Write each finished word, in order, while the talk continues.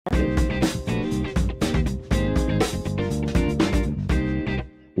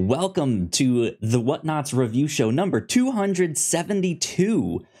welcome to the Whatnauts review show number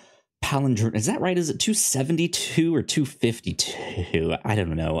 272. Palindrome, is that right? Is it 272 or 252? I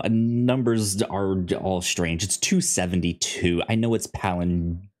don't know. Numbers are all strange. It's 272. I know it's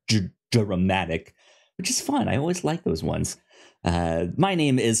palindromatic, which is fun. I always like those ones. My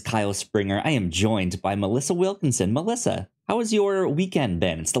name is Kyle Springer. I am joined by Melissa Wilkinson. Melissa, how has your weekend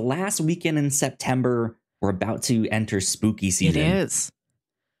been? It's the last weekend in September. We're about to enter spooky season. It is.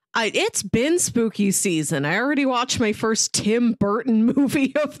 It's been spooky season. I already watched my first Tim Burton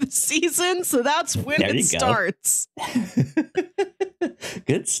movie of the season, so that's when there it starts.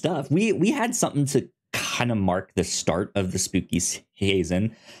 Good stuff. We had something to kind of mark the start of the spooky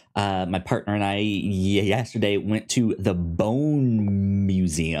season. My partner and I yesterday went to the Bone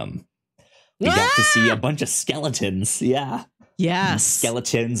Museum. We got to see a bunch of skeletons. Yeah. Yes.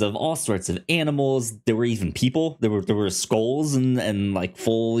 Skeletons of all sorts of animals. There were even people. There were skulls and like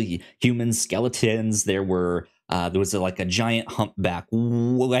full human skeletons. There was like a giant humpback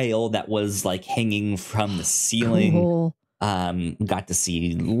whale that was like hanging from the ceiling. Cool. Got to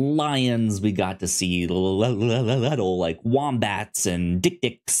see lions. We got to see little like wombats and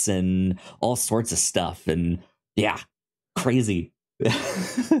dik-diks and all sorts of stuff. And yeah, crazy.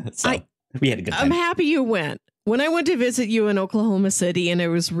 So we had a good time. I'm happy you went. When I went to visit you in Oklahoma City and I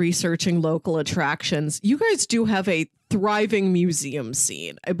was researching local attractions, you guys do have a thriving museum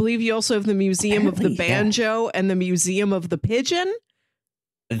scene. I believe you also have the Museum of the Banjo and the Museum of the Pigeon.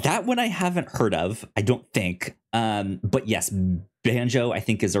 That one I haven't heard of, I don't think. But yes, banjo, I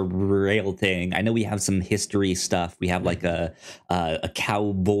think, is a real thing. I know we have some history stuff. We have like a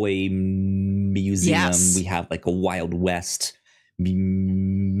cowboy museum. Yes. We have like a Wild West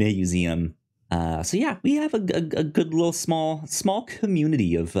museum. So yeah, we have a good little small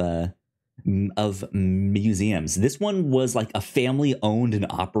community of museums. This one was like a family owned and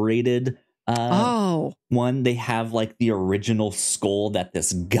operated one. They have like the original skull that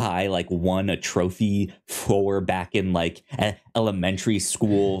this guy like won a trophy for back in like elementary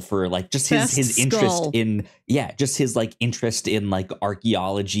school for like just his interest in just his like interest in like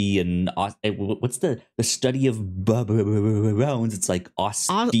archaeology and what's the study of bones. It's like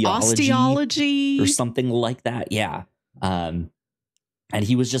osteology or something like that. Yeah. And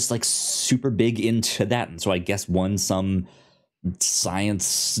he was just like super big into that, and so I guess won some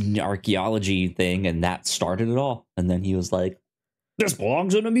science archaeology thing, and that started it all. And then he was like, this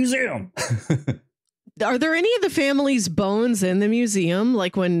belongs in a museum. Are there any of the family's bones in the museum?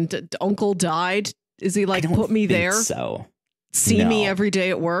 Like when uncle died, is he like, put me there? So see me every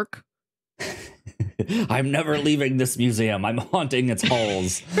day at work? I'm never leaving this museum. I'm haunting its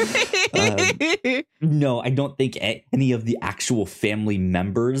halls. No, I don't think any of the actual family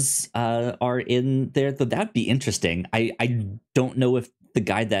members are in there. Though that'd be interesting. I don't know if the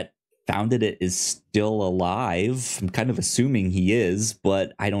guy that founded it is still alive. I'm kind of assuming he is,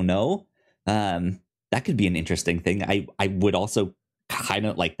 but I don't know. That could be an interesting thing. I would also kind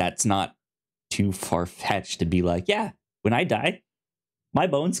of like, that's not too far-fetched to be like, yeah, when I die, my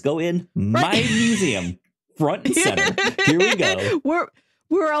bones go in my museum, front and center. Here we go.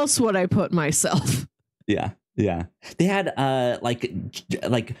 Where else would I put myself? Yeah. They had like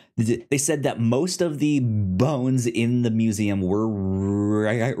they said that most of the bones in the museum were real.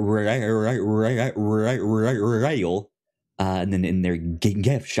 And then in their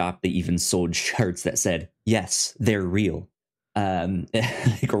gift shop, they even sold shirts that said, "Yes, they're real."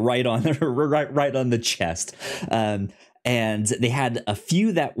 Like right on the chest. And they had a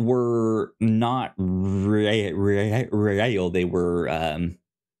few that were not real. They were, I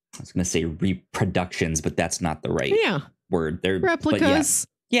was going to say reproductions, but that's not the right word. They're replicas.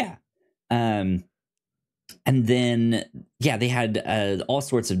 Yeah. And then, they had all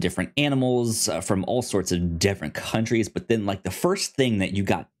sorts of different animals from all sorts of different countries. But then like the first thing that you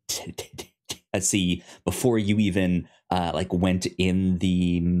got to see before you even like went in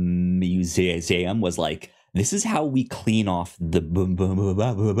the museum was like, this is how we clean off the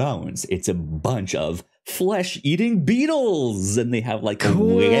bones. It's a bunch of flesh-eating beetles, and they have like a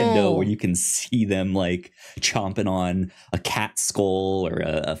window where you can see them like chomping on a cat skull or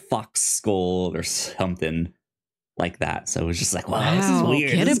a fox skull or something like that. So it was just like, wow, this is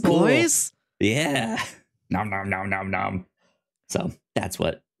weird. Get it, cool. Boys? Yeah. Nom, nom, nom, nom, nom. So that's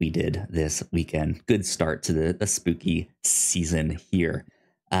what we did this weekend. Good start to the spooky season here.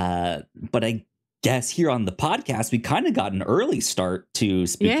 But I guess here on the podcast, we kind of got an early start to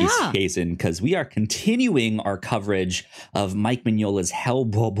spooky season because we are continuing our coverage of Mike Mignola's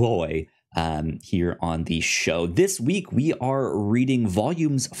Hellboy here on the show. This week, we are reading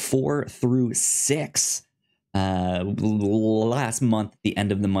volumes 4 through 6 Last month, at the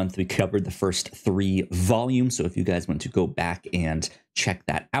end of the month, we covered the first 3 volumes. So if you guys want to go back and check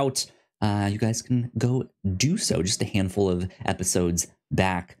that out, you guys can go do so. Just a handful of episodes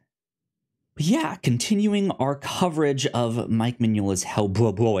back. But yeah, continuing our coverage of Mike Mignola's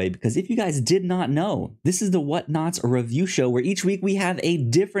Hellboy, because if you guys did not know, this is the Whatnauts, a review show where each week we have a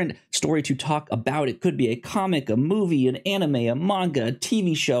different story to talk about. It could be a comic, a movie, an anime, a manga, a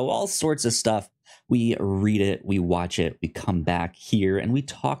TV show, all sorts of stuff. We read it, we watch it, we come back here, and we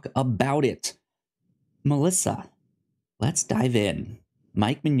talk about it. Melissa, let's dive in.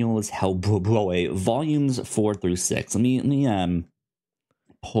 Mike Mignola's Hellboy, volumes 4 through 6. Let me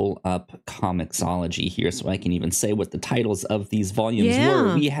pull up Comixology here so I can even say what the titles of these volumes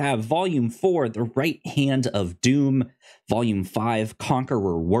were. We have Volume 4, The Right Hand of Doom, Volume 5,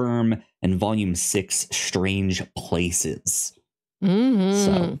 Conqueror Worm, and Volume 6, Strange Places.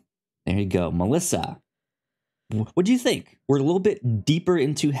 So there you go. Melissa, what do you think? We're a little bit deeper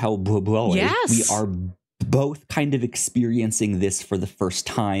into Hellboy. Yes. We are both kind of experiencing this for the first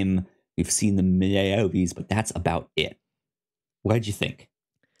time. We've seen the movies, but that's about it. What did you think?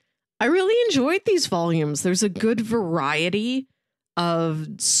 I really enjoyed these volumes. There's a good variety of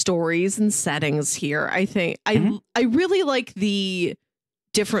stories and settings here. I think I really like the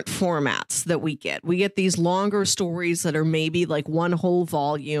different formats that we get. We get these longer stories that are maybe like one whole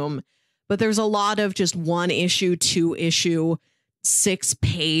volume, but there's a lot of just 1 issue, 2 issue, 6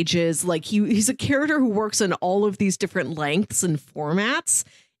 pages. Like he's a character who works in all of these different lengths and formats.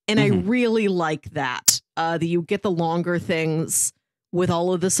 And I really like that you get the longer things with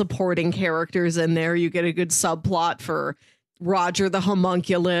all of the supporting characters in there. You get a good subplot for Roger the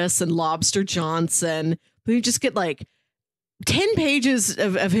Homunculus and Lobster Johnson. But you just get like 10 pages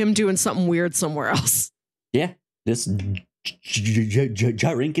of him doing something weird somewhere else. Yeah, just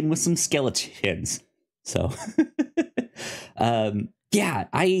drinking with some skeletons. So, yeah,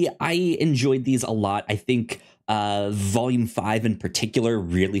 I enjoyed these a lot. I think Volume 5 in particular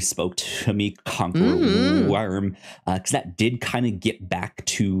really spoke to me, Conqueror Worm, because that did kind of get back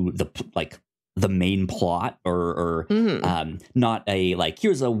to the main plot, or not a like,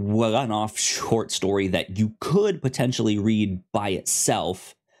 here's a one-off short story that you could potentially read by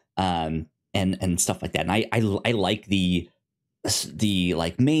itself, and stuff like that. And I like the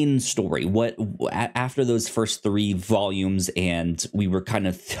like main story, what after those first 3 volumes, and we were kind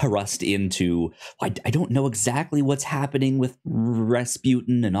of thrust into, I don't know exactly what's happening with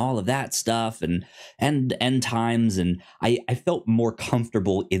Rasputin and all of that stuff, and end times, and I felt more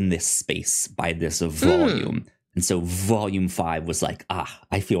comfortable in this space by this volume. And so Volume 5 was like,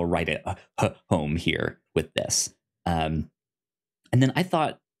 I feel right at home here with this. And then I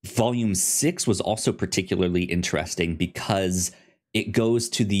thought Volume 6 was also particularly interesting because it goes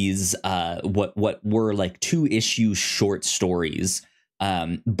to these what were like 2-issue short stories,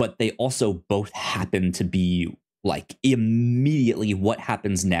 but they also both happen to be like immediately what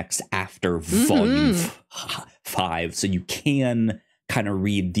happens next after Volume 5. So you can kind of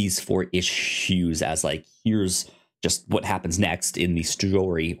read these 4 issues as like, here's just what happens next in the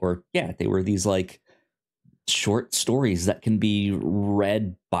story. Or yeah, they were these like short stories that can be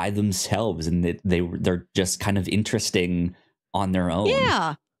read by themselves, and they're just kind of interesting on their own.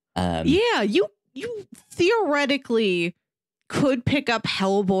 You theoretically could pick up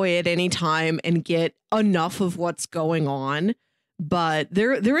Hellboy at any time and get enough of what's going on, but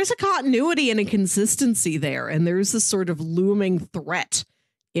there is a continuity and a consistency there, and there's this sort of looming threat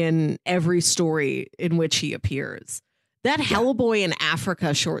in every story in which he appears. That Hellboy in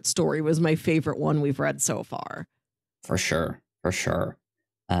Africa short story was my favorite one we've read so far. For sure.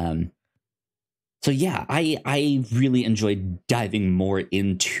 So yeah, I really enjoyed diving more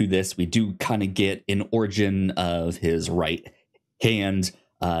into this. We do kind of get an origin of his right hand,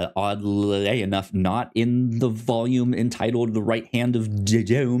 oddly enough, not in the volume entitled The Right Hand of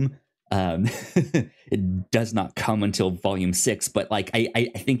Doom. It does not come until Volume 6, but like I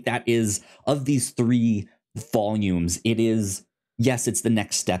think that is, of these 3 volumes, it is, yes, it's the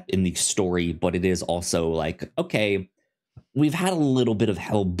next step in the story, but it is also like, okay, we've had a little bit of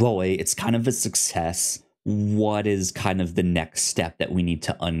Hellboy, it's kind of a success. What is kind of the next step that we need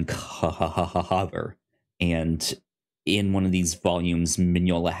to uncover? And in one of these volumes,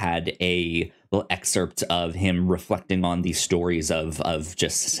 Mignola had a little excerpt of him reflecting on these stories of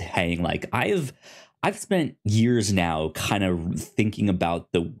just saying like, I've spent years now kind of thinking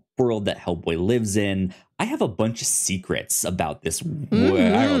about the world that Hellboy lives in. I have a bunch of secrets about this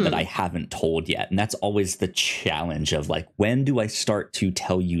world that I haven't told yet. And that's always the challenge of like, when do I start to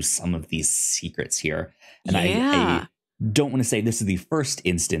tell you some of these secrets here? And I don't want to say this is the first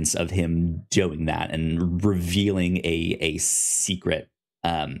instance of him doing that and revealing a secret.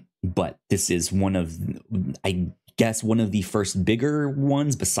 But this is one of, I guess, one of the first bigger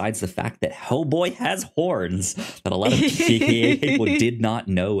ones, besides the fact that Hellboy has horns that a lot of people did not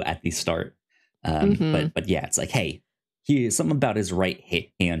know at the start. But yeah, it's like, hey, here's something about his right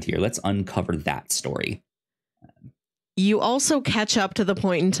hand here. Let's uncover that story. You also catch up to the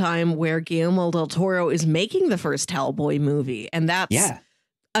point in time where Guillermo del Toro is making the first Hellboy movie. And that's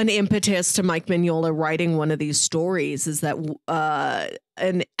an impetus to Mike Mignola writing one of these stories, is that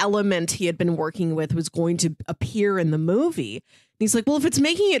an element he had been working with was going to appear in the movie. And he's like, well, if it's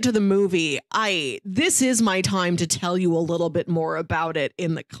making it to the movie, this is my time to tell you a little bit more about it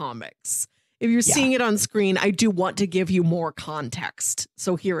in the comics. If you're seeing it on screen, I do want to give you more context.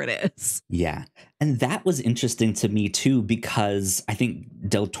 So here it is. Yeah. And that was interesting to me, too, because I think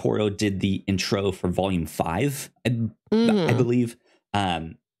Del Toro did the intro for Volume 5, I believe.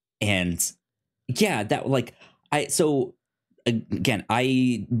 And yeah, that again,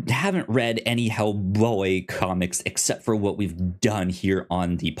 I haven't read any Hellboy comics except for what we've done here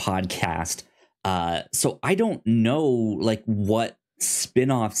on the podcast. So I don't know what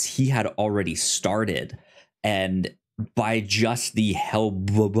spin-offs he had already started, and by just the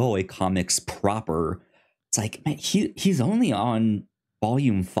Hellboy comics proper, it's like, man, he's only on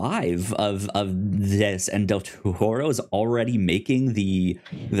Volume 5 of this, and Del Toro is already making the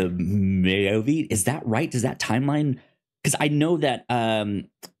movie. Is that right? Does that timeline? Because I know that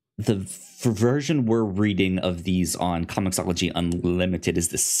the version we're reading of these on Comixology Unlimited is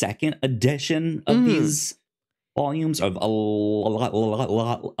the second edition of these volumes, of a lot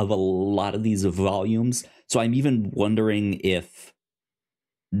of these volumes. So I'm even wondering if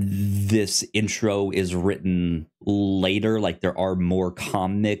this intro is written later, like there are more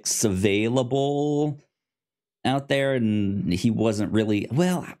comics available out there, and he wasn't really,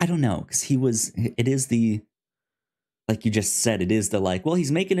 well, I don't know, because it is the, like you just said, it is the well,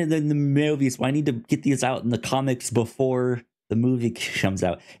 he's making it in the movies, so I need to get these out in the comics before the movie comes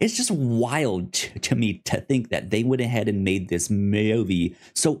out. It's just wild to me to think that they went ahead and made this movie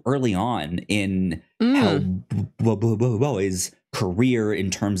so early on in Hellboy's career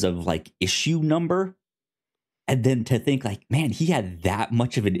in terms of issue number, and then to think man, he had that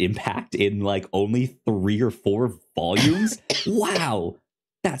much of an impact in only 3 or 4 volumes. Wow,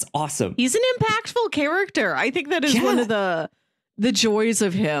 that's awesome. He's an impactful character. I think that is one of the joys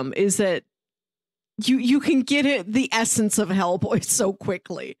of him, is that you can get the essence of Hellboy so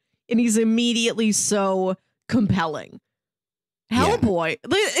quickly, and he's immediately so compelling. Hellboy,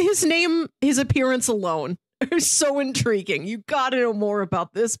 his name, his appearance alone is so intriguing. You gotta know more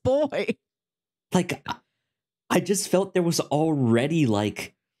about this boy. I just felt there was already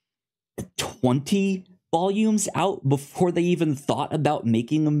 20 volumes out before they even thought about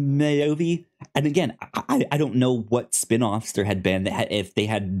making a movie. And again, I don't know what spin-offs there had been, if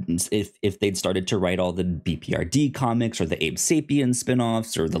they'd started to write all the BPRD comics or the Abe Sapien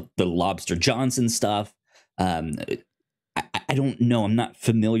spin-offs or the Lobster Johnson stuff. I don't know. I'm not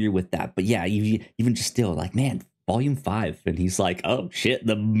familiar with that. But yeah, even just still man, Volume 5. And he's like, oh shit,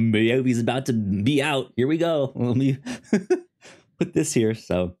 the movie's about to be out. Here we go. Let me put this here.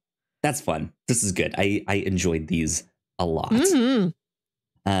 So that's fun. This is good. I enjoyed these a lot.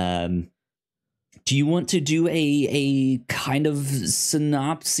 Do you want to do a kind of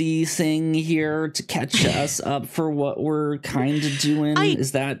synopsis thing here to catch us up for what we're kind of doing?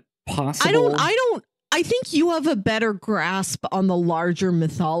 Is that possible? I think you have a better grasp on the larger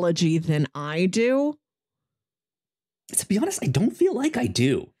mythology than I do. To be honest, I don't feel like I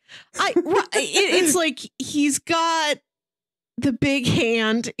do. It's like he's got the big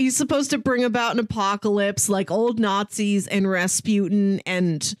hand. He's supposed to bring about an apocalypse, like old Nazis and Rasputin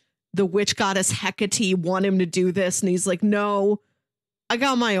and the witch goddess Hecate want him to do this. And he's like, no, I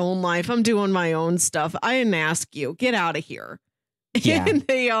got my own life. I'm doing my own stuff. I didn't ask you. Get out of here. Yeah. And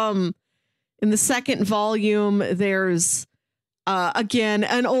in the second volume, there's again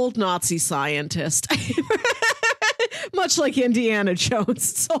an old Nazi scientist. Much like Indiana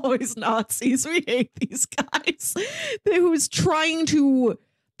Jones, it's always Nazis. We hate these guys. Who's trying to,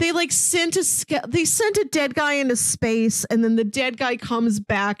 they sent a dead guy into space, and then the dead guy comes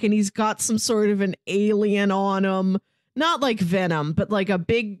back and he's got some sort of an alien on him. Not like Venom, but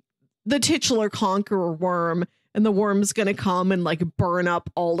the titular conqueror worm, and the worm's gonna come and burn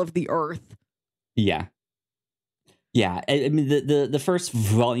up all of the earth. Yeah. Yeah, I mean, the first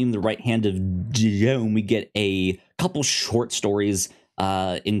volume, The Right Hand of Joan, we get a couple short stories,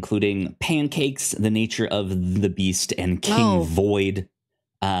 including Pancakes, The Nature of the Beast, and King Void.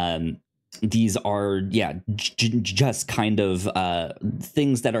 these are, just kind of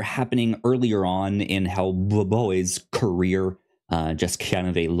things that are happening earlier on in Hellboy's career. Just kind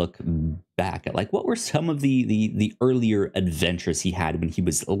of a look back at like what were some of the earlier adventures he had when he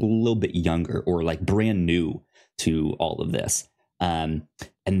was a little bit younger or like brand new to all of this. And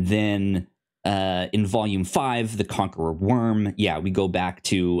then in volume 5, The Conqueror Worm, we go back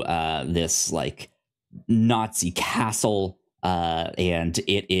to this like Nazi castle. And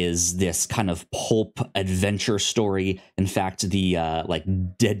it is this kind of pulp adventure story. In fact, the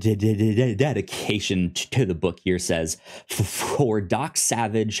dedication to the book here says, for Doc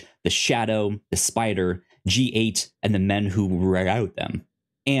Savage, the Shadow, the Spider, G8, and the men who wrote them,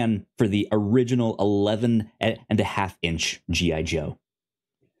 and for the original 11.5-inch G.I. Joe.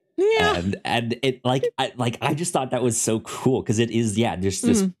 Yeah, and it I just thought that was so cool because it is just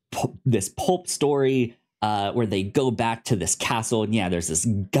this pulp story. Where they go back to this castle, and there's this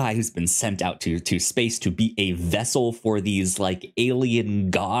guy who's been sent out to space to be a vessel for these like alien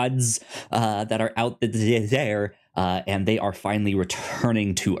gods that are out there, and they are finally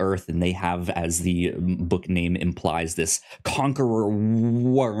returning to Earth, and they have, as the book name implies, this conqueror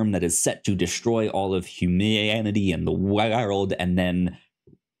worm that is set to destroy all of humanity and the world, and then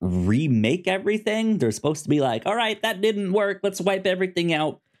remake everything. They're supposed to be like, all right, that didn't work, let's wipe everything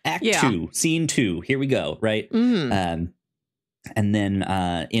out. Act 2, scene 2, here we go, right? And then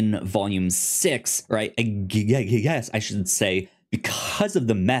in volume 6, right, I guess I should say, because of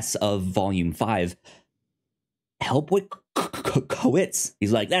the mess of volume 5, Hellboy quits.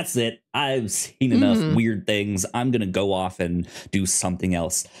 He's like, that's it, I've seen enough weird things, I'm gonna go off and do something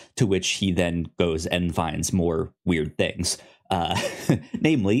else, to which he then goes and finds more weird things.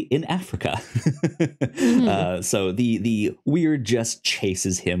 Namely in Africa. So the weird just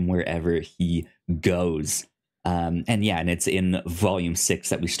chases him wherever he goes. And it's in volume 6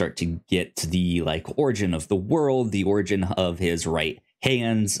 that we start to get to the like origin of the world, the origin of his right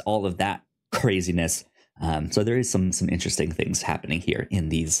hands, all of that craziness. So there is some interesting things happening here in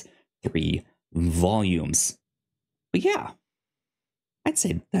these 3 volumes. But I'd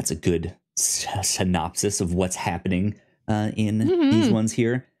say that's a good synopsis of what's happening in these ones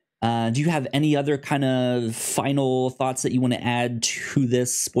here. Do you have any other kind of final thoughts that you want to add to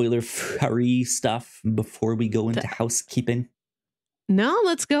this spoiler-free stuff before we go into housekeeping? No,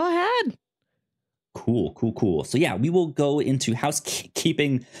 let's go ahead. Cool. So we will go into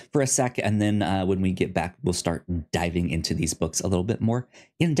housekeeping for a sec, and then when we get back, we'll start diving into these books a little bit more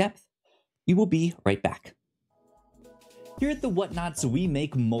in depth. We will be right back. Here at the Whatnauts, we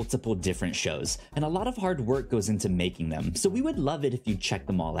make multiple different shows, and a lot of hard work goes into making them, so we would love it if you check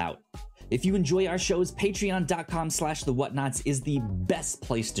them all out. If you enjoy our shows, patreon.com/thewhatnauts is the best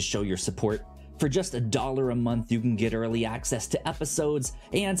place to show your support. For just $1 a month, you can get early access to episodes,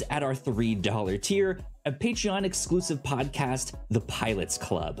 and at our $3 tier, a Patreon-exclusive podcast, The Pilots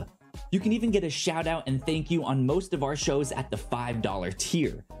Club. You can even get a shout out and thank you on most of our shows at the $5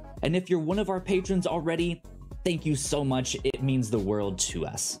 tier. And if you're one of our patrons already, thank you so much, it means the world to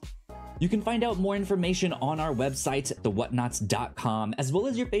us. You can find out more information on our website, thewhatnauts.com, as well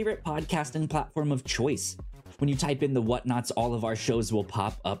as your favorite podcasting platform of choice. When you type in The Whatnauts, all of our shows will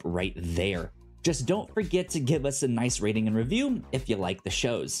pop up right there. Just don't forget to give us a nice rating and review if you like the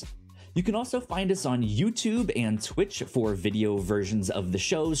shows. You can also find us on YouTube and Twitch for video versions of the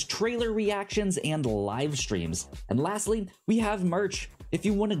shows, trailer reactions, and live streams. And lastly, we have merch. If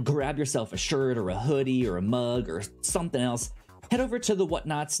you want to grab yourself a shirt or a hoodie or a mug or something else, head over to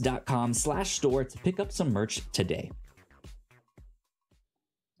thewhatnauts.com/store to pick up some merch today.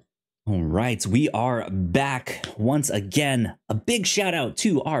 All right, we are back once again. A big shout out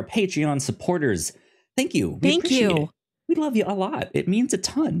to our Patreon supporters. Thank you. Thank you. We love you a lot. It means a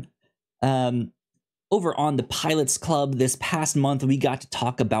ton. Over on the Pilots Club this past month, we got to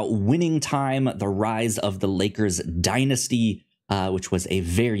talk about Winning Time, the rise of the Lakers dynasty, which was a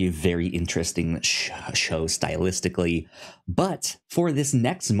very, very interesting show stylistically. But for this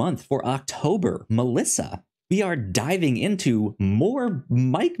next month, for October, Melissa, we are diving into more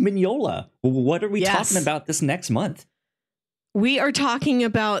Mike Mignola. What are we talking about this next month? We are talking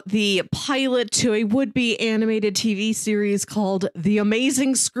about the pilot to a would-be animated TV series called The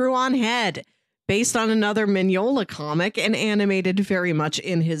Amazing Screw-On Head, based on another Mignola comic and animated very much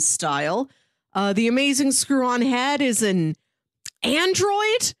in his style. The Amazing Screw-On Head is an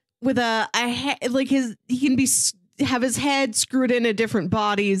android with a head, like he can have his head screwed into different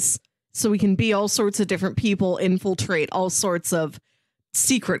bodies, so he can be all sorts of different people, infiltrate all sorts of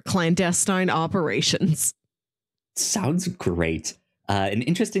secret clandestine operations. Sounds great. And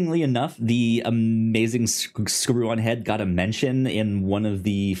interestingly enough, the amazing Screw-On Head got a mention in one of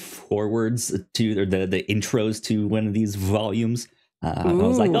the forewords to, or the intros to one of these volumes. I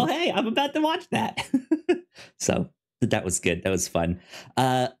was like, oh, hey, I'm about to watch that. So that was good. That was fun.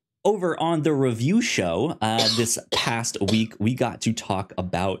 Over on the review show this past week, we got to talk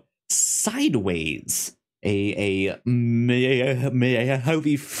about Sideways, a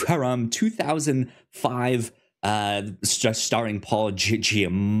movie from 2005, starring Paul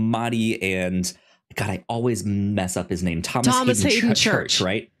Giamatti and, God, I always mess up his name. Thomas Hayden Church,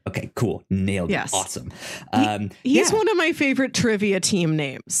 right? Okay, cool. Nailed it. Yes. Awesome. He's one of my favorite trivia team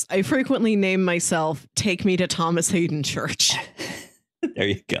names. I frequently name myself Take Me to Thomas Hayden Church. There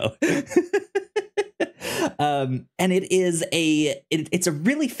you go. And it's a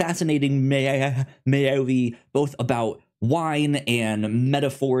really fascinating movie, both about wine and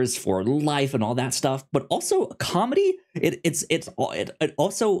metaphors for life and all that stuff, but also a comedy. It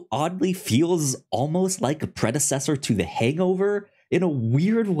also oddly feels almost like a predecessor to The Hangover in a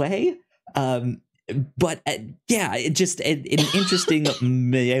weird way. But yeah, it just an interesting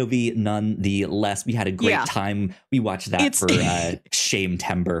movie nonetheless. We had a great time. We watched that for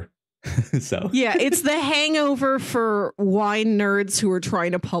Shame-Tember. So yeah, it's The Hangover for wine nerds who are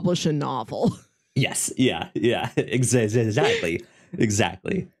trying to publish a novel. Yes, yeah, exactly.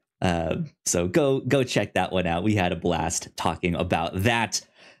 So go check that one out. We had a blast talking about that.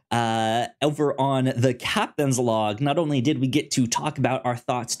 Over on the Captain's Log, not only did we get to talk about our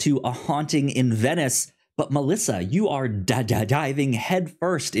thoughts to A Haunting in Venice, but Melissa, you are diving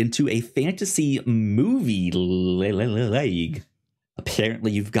headfirst into a fantasy movie league.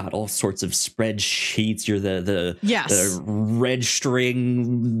 Apparently, you've got all sorts of spreadsheets. You're the red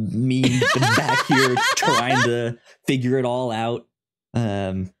string me back here trying to figure it all out.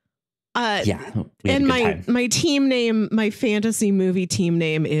 And my team name, my fantasy movie team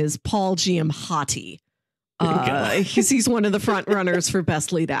name is Paul Giamatti. He's one of the front runners for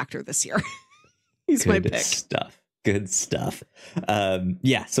best lead actor this year. He's my pick. Good stuff.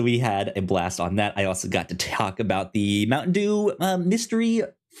 So we had a blast on that. I also got to talk about the Mountain Dew mystery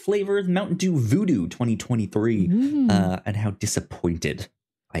flavored Mountain Dew Voodoo 2023 and how disappointed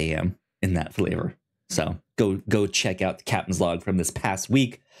I am in that flavor. So go check out the Captain's Log from this past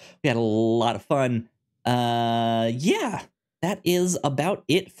week. We had a lot of fun. That is about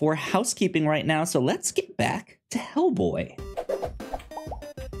it for housekeeping right now. So let's get back to Hellboy.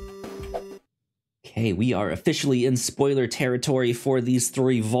 Okay, we are officially in spoiler territory for these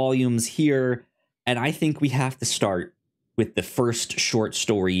 3 volumes here. And I think we have to start with the first short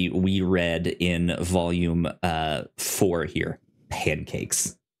story we read in volume 4 here,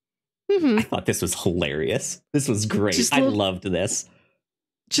 Pancakes. I thought this was hilarious. This was great. I loved this.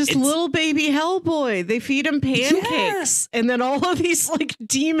 It's little baby Hellboy. They feed him pancakes. And then all of these like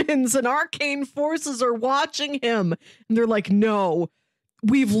demons and arcane forces are watching him. And they're like, no,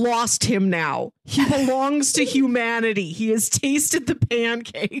 we've lost him now. He belongs to humanity. He has tasted the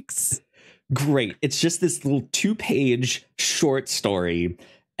pancakes. Great. It's just this little 2-page short story.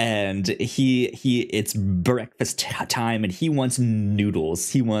 And it's breakfast time and he wants noodles.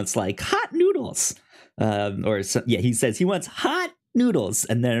 He wants like hot noodles. He says he wants hot noodles.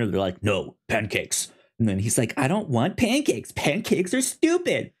 And then they're like, no, pancakes. And then he's like, I don't want pancakes. Pancakes are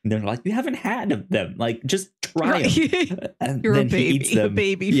stupid. And they're like, you haven't had them. Like, just try them. And You're then a baby, he eats them. A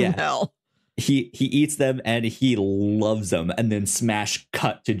baby from hell. He eats them and he loves them. And then smash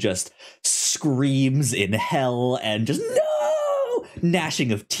cut to just screams in hell and just no!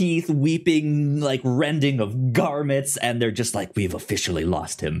 Gnashing of teeth, weeping, like rending of garments, and they're just like, we've officially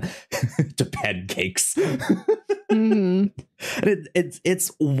lost him to pancakes. And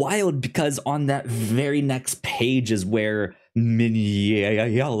it's wild because on that very next page is where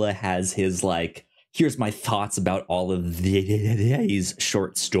Mignola has his like, here's my thoughts about all of these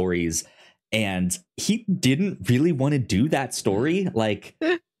short stories, and he didn't really want to do that story. Like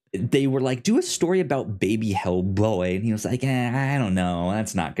they were like, do a story about baby Hellboy. And he was like, I don't know.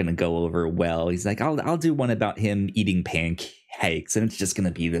 That's not going to go over well. He's like, I'll do one about him eating pancakes. And it's just going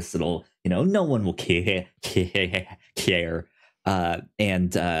to be this little, no one will care. I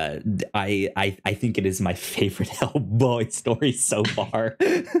think it is my favorite Hellboy story so far.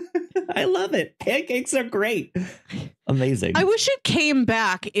 I love it. Pancakes are great. Amazing. I wish it came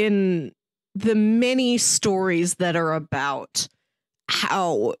back in the many stories that are about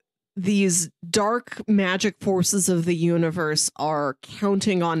how these dark magic forces of the universe are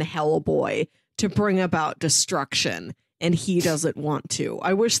counting on Hellboy to bring about destruction, and he doesn't want to.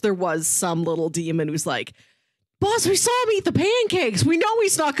 I wish there was some little demon who's like, boss, we saw him eat the pancakes. We know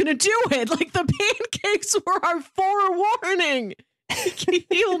he's not going to do it. Like, the pancakes were our forewarning.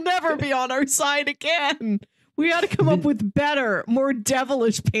 He'll never be on our side again. We got to come up with better, more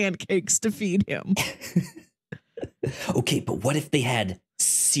devilish pancakes to feed him. Okay, but what if they had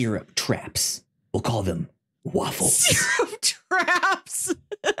syrup traps? We'll call them waffles. Syrup traps.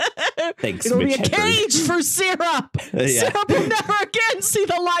 Thanks, It'll be Mitch a cage for syrup. Syrup will never again see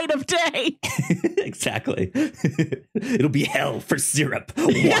the light of day. Exactly. It'll be hell for syrup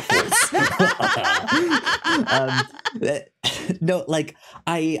waffles. No, like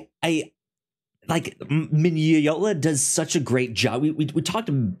I like Mignola does such a great job. We talked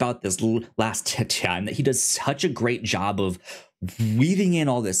about this last time, that he does such a great job of weaving in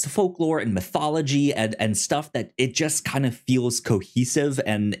all this folklore and mythology and stuff that it just kind of feels cohesive,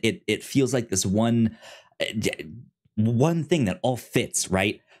 and it feels like this one thing that all fits,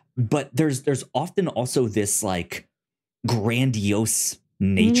 right? But there's often also this like grandiose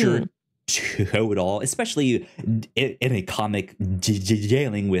nature to it all, especially in a comic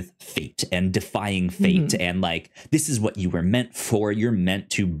dealing with fate and defying fate, and like, this is what you were meant for. You're meant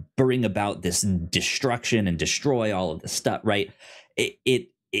to bring about this destruction and destroy all of this stuff, right? It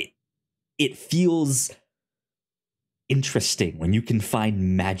feels interesting when you can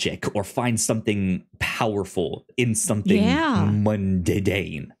find magic or find something powerful in something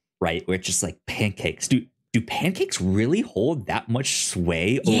mundane, right? Where it's just like pancakes. Do pancakes really hold that much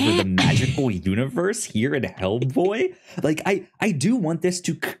sway over the magical universe here in Hellboy? Like, I do want this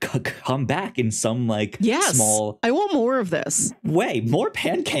to come back in some like small. I want more of this. Way more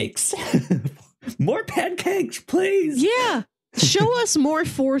pancakes. More pancakes, please. Yeah. Show us more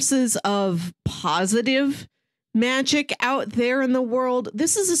forces of positive magic out there in the world.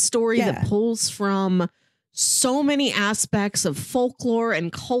 This is a story that pulls from so many aspects of folklore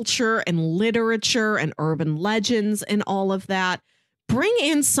and culture and literature and urban legends and all of that. Bring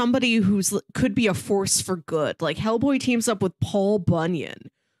in somebody who's could be a force for good. Like Hellboy teams up with Paul Bunyan.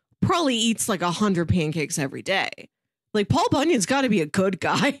 Probably eats like 100 pancakes every day. Like Paul Bunyan's got to be a good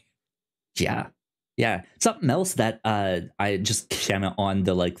guy. Yeah. Yeah. Something else that I just came on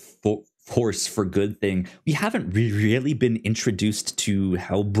the like force for good thing. We haven't really been introduced to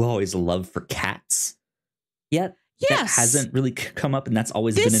Hellboy's love for cats yet. That hasn't really come up, and that's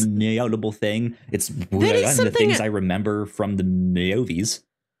always been a notable thing. It's one of the things I remember from the movies.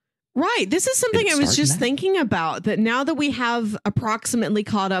 Right. This is something I was just thinking about, that now that we have approximately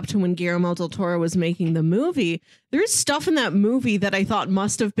caught up to when Guillermo del Toro was making the movie, there's stuff in that movie that I thought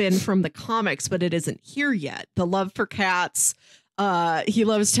must have been from the comics, but it isn't here yet. The love for cats. He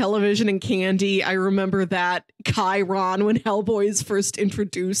loves television and candy. I remember that Chiron when Hellboy is first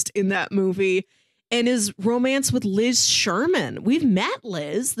introduced in that movie. And his romance with Liz Sherman. We've met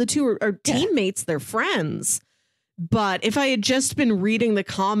Liz. The two are teammates. They're friends. But if I had just been reading the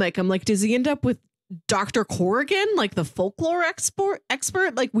comic, I'm like, does he end up with Dr. Corrigan, like the folklore expert?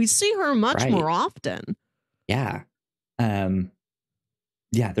 Like, we see her much more often. Yeah.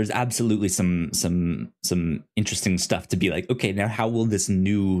 Yeah, there's absolutely some interesting stuff to be like, okay, now how will this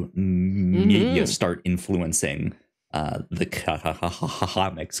new media start influencing the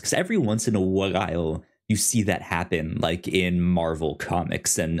comics? Because every once in a while you see that happen, like in Marvel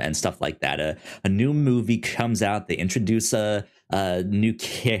comics and stuff like that. A new movie comes out, they introduce a new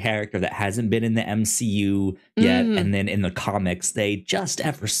character that hasn't been in the MCU yet, and then in the comics they just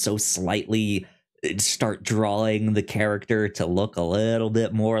ever so slightly start drawing the character to look a little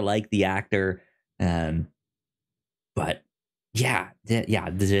bit more like the actor. But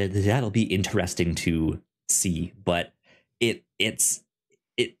that'll be interesting to see. But it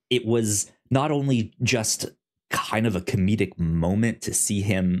was not only just kind of a comedic moment to see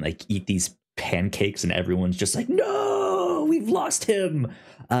him like eat these pancakes and everyone's just like, no, we've lost him,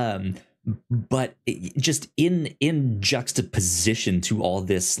 but just in juxtaposition to all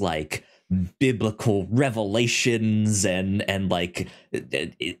this like biblical revelations and like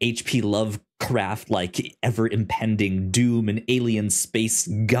HP Lovecraft, like ever impending doom and alien space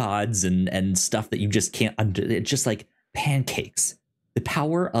gods and stuff that you just can't it's just like pancakes, the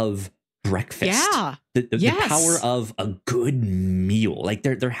power of breakfast, the power of a good meal. Like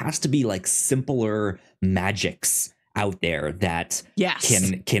there has to be like simpler magics out there that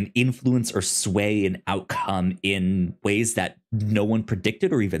can influence or sway an outcome in ways that no one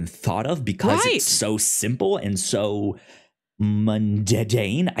predicted or even thought of, because it's so simple and so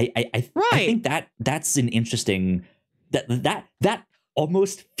mundane. I think that's an interesting that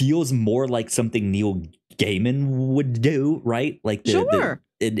almost feels more like something Neil Gaiman would do, right? Like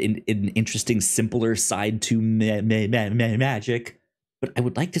an interesting, simpler side to magic. But I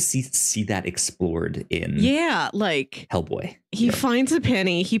would like to see that explored in like Hellboy. He finds a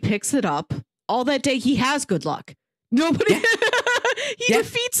penny, he picks it up. All that day he has good luck. Nobody He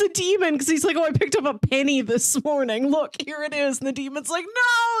defeats a demon because he's like, oh, I picked up a penny this morning. Look, here it is. And the demon's like,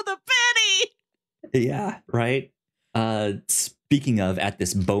 no, the penny. Yeah, right. Speaking of, at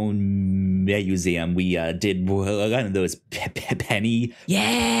this bone museum, we did one of those penny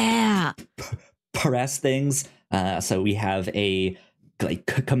press things. So we have a like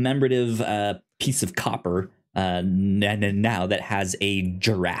commemorative piece of copper now that has a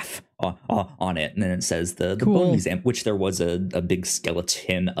giraffe on it, and then it says the bone museum, which there was a big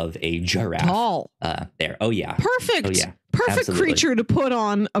skeleton of a giraffe there. Oh yeah, perfect. Oh yeah, perfect absolutely. Creature to put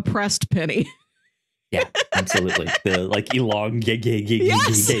on a pressed penny. Yeah, absolutely. The like elongated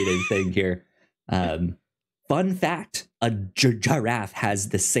thing here. Fun fact: a giraffe has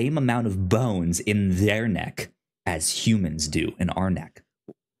the same amount of bones in their neck as humans do in our neck.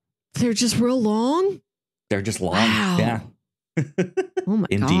 They're just real long. They're just long. Wow. Yeah. Oh my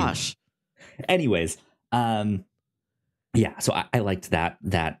gosh. Anyways, yeah. So I liked that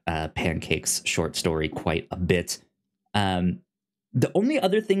Pancakes short story quite a bit. The only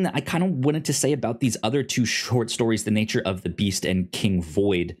other thing that I kind of wanted to say about these other two short stories, The Nature of the Beast and King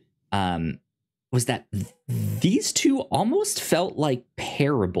Void, was that these two almost felt like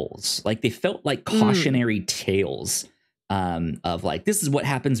parables. Like they felt like cautionary tales of like, this is what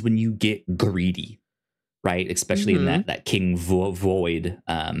happens when you get greedy, right? Especially in that King Void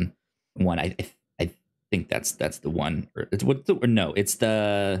one. I think that's the one. Or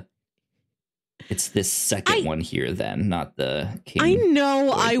it's this second one here, then, not the King. I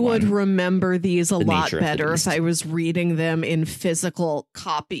know Void I would remember these a lot better if I was reading them in physical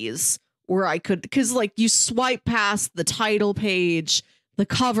copies where I could, because like you swipe past the title page, the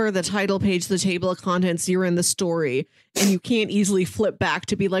cover, the title page, the table of contents, you're in the story, and you can't easily flip back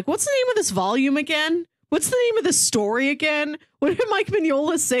to be like, what's the name of this volume again? What's the name of the story again? What did Mike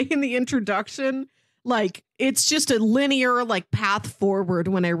Mignola say in the introduction? Like, it's just a linear like path forward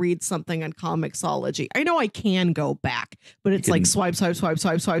when I read something on Comixology. I know I can go back, but it's like swipe. Tap.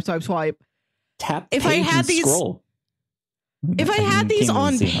 If I had these, scroll. If I had these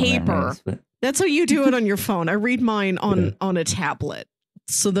on paper, that's how you do it on your phone. I read mine on a tablet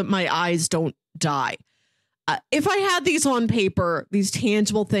so that my eyes don't die. If I had these on paper, these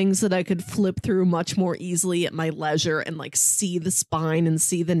tangible things that I could flip through much more easily at my leisure and like see the spine and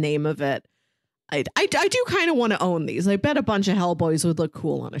see the name of it, I do kind of want to own these. I bet a bunch of Hellboys would look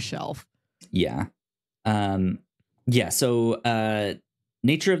cool on a shelf. Yeah. Yeah. So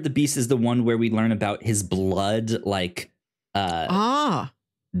Nature of the Beast is the one where we learn about his blood, like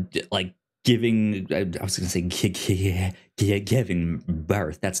like giving, I was going to say giving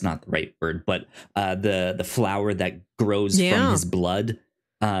birth. That's not the right word, but the flower that grows from his blood,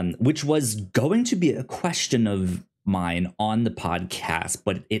 which was going to be a question of mine on the podcast,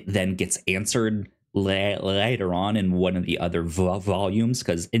 but it then gets answered later on in one of the other volumes,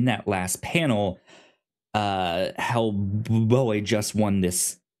 because in that last panel, Hellboy just won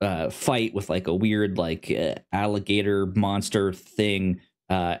this fight with like a weird like alligator monster thing,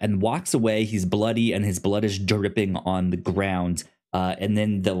 and walks away. He's bloody and his blood is dripping on the ground, and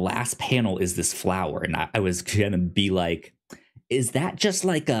then the last panel is this flower, and I was gonna be like, is that just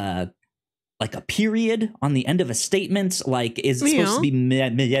like a period on the end of a statement? Like, is it supposed to be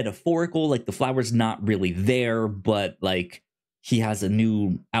metaphorical? Like the flower's not really there, but like he has a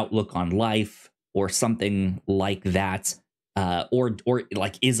new outlook on life or something like that. Or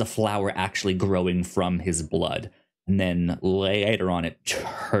like, is a flower actually growing from his blood? And then later on, it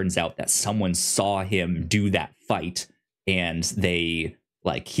turns out that someone saw him do that fight, and he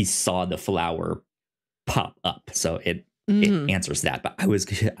saw the flower pop up. So it answers that. But I was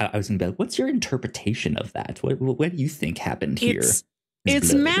gonna be like, what's your interpretation of that? What do you think happened here?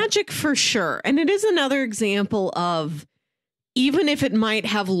 It's magic for sure. And it is another example of, even if it might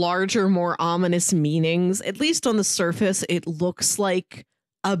have larger, more ominous meanings, at least on the surface, it looks like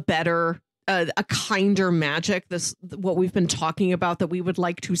a better, a kinder magic. What we've been talking about that we would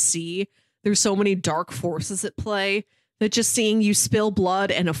like to see. There's so many dark forces at play that just seeing you spill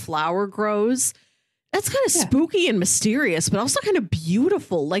blood and a flower grows, that's kind of spooky and mysterious, but also kind of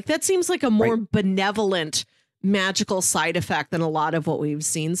beautiful. Like that seems like a more benevolent magical side effect than a lot of what we've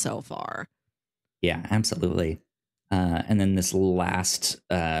seen so far. Yeah, absolutely. And then this last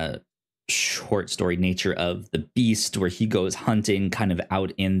short story, Nature of the Beast, where he goes hunting kind of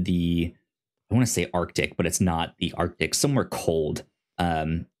out in the, I want to say Arctic, but it's not the Arctic, somewhere cold.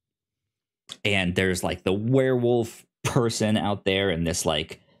 And there's like the werewolf person out there and this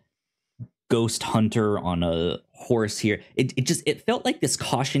like ghost hunter on a horse here. It felt like this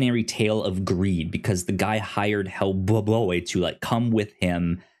cautionary tale of greed, because the guy hired Hellboy to like come with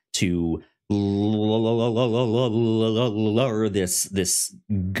him to lure this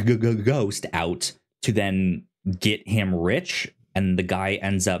ghost out to then get him rich, and the guy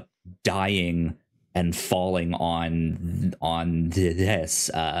ends up dying and falling on this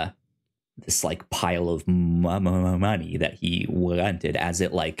like pile of money that he wanted as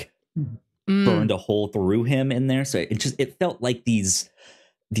it like burned a hole through him in there. So it felt like these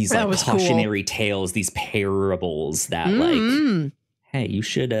like cautionary tales, these parables that like, hey, you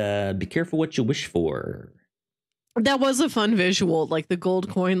should be careful what you wish for. That was a fun visual, like the gold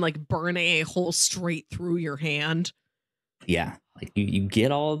coin like burning a hole straight through your hand. Yeah, like you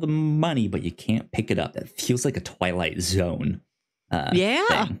get all the money, but you can't pick it up. It feels like a Twilight Zone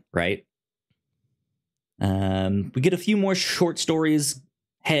thing, right? We get a few more short stories.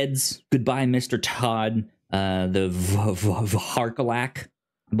 Heads, Goodbye, Mr. Todd. The Varkalak,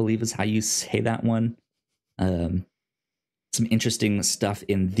 I believe is how you say that one. Some interesting stuff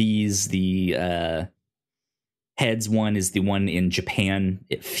in these. The Heads one is the one in Japan.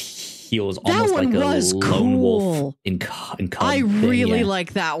 It feels almost like a lone wolf in I really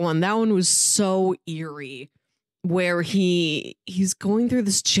like that one. That one was so eerie, where he's going through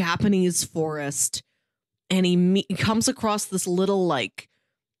this Japanese forest, and he comes across this little like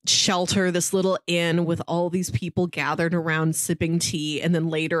shelter, this little inn with all these people gathered around sipping tea. And then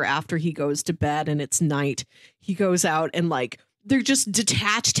later, after he goes to bed and it's night, he goes out and like they're just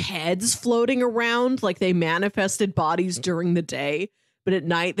detached heads floating around, like they manifested bodies during the day, but at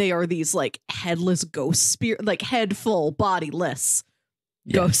night they are these like headless ghost spirit, like head full, bodiless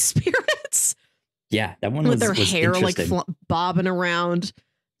ghost spirits. Yeah, that one with was their hair like bobbing around.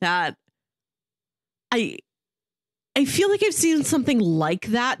 That I feel like I've seen something like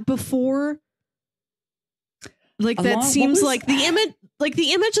that before. Like that seems like the image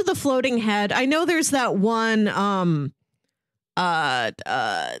of the floating head. I know there's that one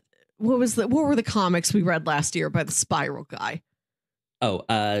what were the comics we read last year by the Spiral guy? We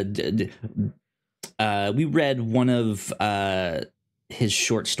read one of his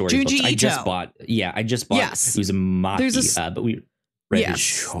short story Junji books. Ito. I just bought Uzumaki, but we read his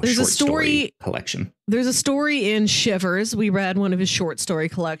short story collection. There's a story in Shivers. We read one of his short story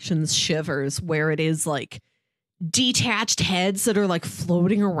collections, Shivers, where it is like detached heads that are like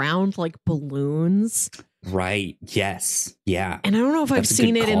floating around like balloons. Right. Yes. Yeah. And I don't know if I've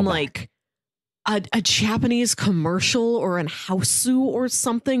seen it in like a Japanese commercial or in Housekeeping or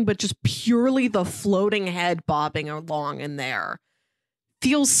something, but just purely the floating head bobbing along in there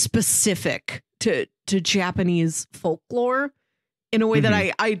feels specific to Japanese folklore in a way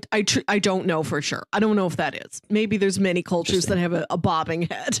that I don't know for sure. I don't know if that is. Maybe there's many cultures that have a bobbing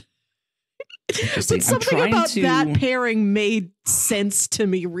head. But something about that pairing made sense to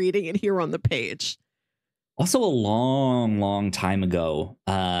me reading it here on the page. Also, a long time ago,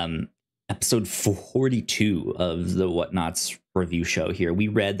 episode 42 of the Whatnauts review show here, we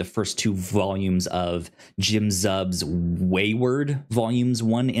read the first 2 volumes of Jim Zub's Wayward, volumes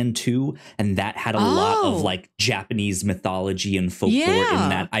 1 and 2, and that had a lot of like Japanese mythology and folklore in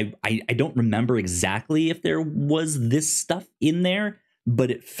that. I don't remember exactly if there was this stuff in there, but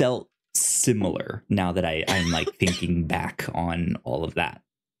it felt similar now that I'm like thinking back on all of that.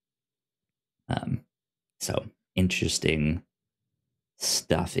 So interesting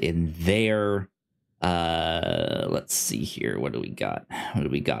stuff in there. Let's see here. What do we got?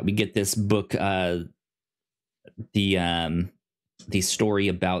 We get this book, the story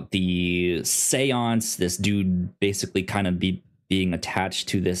about the seance, this dude basically kind of being attached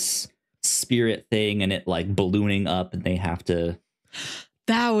to this spirit thing and it like ballooning up and they have to.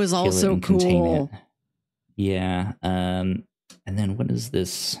 That was also cool. Yeah. And then what is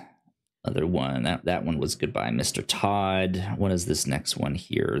this other one? That one was Goodbye, Mr. Todd. What is this next one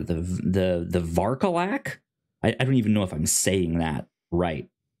here? The Varkalak? I don't even know if I'm saying that right.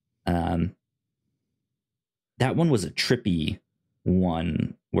 That one was a trippy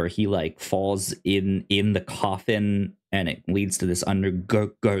one where he like falls in the coffin and it leads to this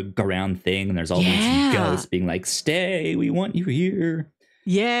underground thing and there's all these ghosts being like, stay, we want you here.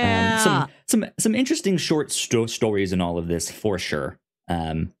 Yeah. Some interesting short stories in all of this for sure.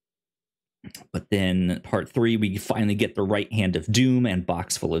 But then part 3, we finally get the Right Hand of Doom and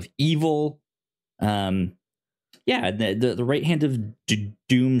Box Full of Evil. The Right Hand of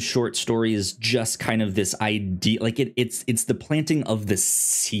Doom short story is just kind of this idea, like it's the planting of the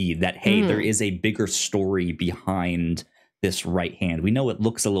seed that, hey, there is a bigger story behind this right hand. We know it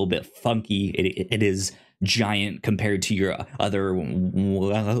looks a little bit funky. It is giant compared to your other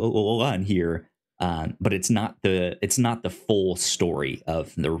one here. But it's not the full story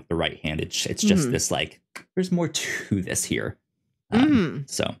of the right hand. It's just this like there's more to this here.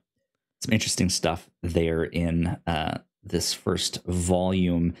 So some interesting stuff there in this first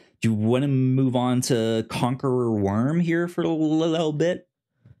volume. Do you want to move on to Conqueror Worm here for a little bit?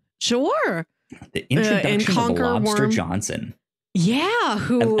 Sure. The introduction of Lobster Worm. Johnson. Yeah,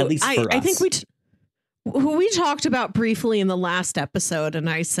 who at least for us. I think who we talked about briefly in the last episode, and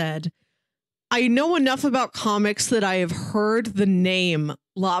I said, I know enough about comics that I have heard the name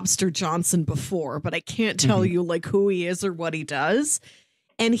Lobster Johnson before, but I can't tell you like who he is or what he does.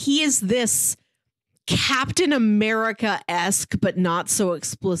 And he is this Captain America-esque, but not so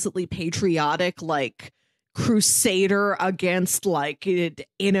explicitly patriotic, like crusader against like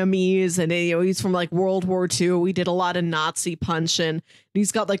enemies. And he's from like World War II. We did a lot of Nazi punching.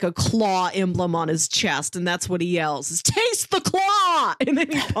 He's got like a claw emblem on his chest, and that's what he yells is, "Taste the claw!" And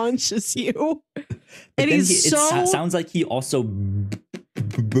then he punches you. And he's so... It sounds like he also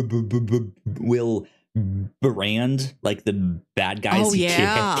will brand like the bad guys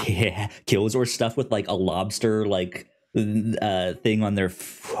kills or stuff with like a lobster like thing on their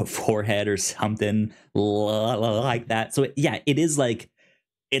forehead or something like that. So yeah, it is like,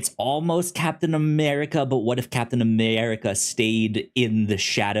 it's almost Captain America, but what if Captain America stayed in the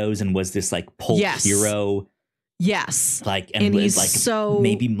shadows and was this like pulp hero? Yes. Like, and was like so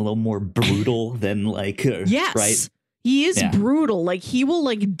maybe a little more brutal than like, right? He is brutal. Like he will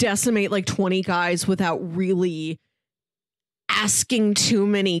like decimate like 20 guys without really asking too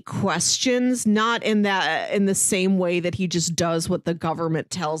many questions, not in the same way that he just does what the government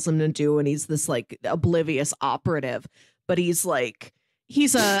tells him to do. And he's this like oblivious operative, but he's a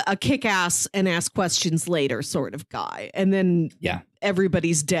kick-ass and ask questions later sort of guy. And then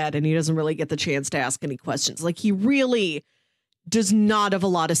everybody's dead and he doesn't really get the chance to ask any questions. Like he really does not have a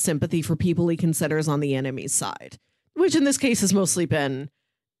lot of sympathy for people he considers on the enemy's side, which in this case has mostly been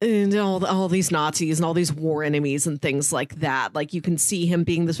all these Nazis and all these war enemies and things like that. Like you can see him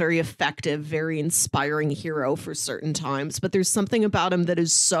being this very effective, very inspiring hero for certain times, but there's something about him that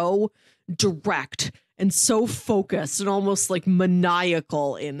is so direct and so focused and almost like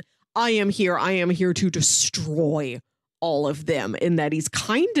maniacal in I am here to destroy all of them, in that he's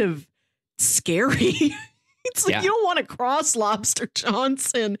kind of scary. It's like you don't want to cross Lobster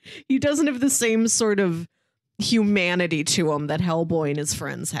Johnson. He doesn't have the same sort of humanity to him that Hellboy and his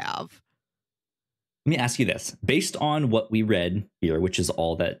friends have. Let me ask you this. Based on what we read here, which is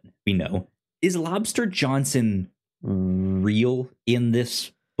all that we know, is Lobster Johnson real in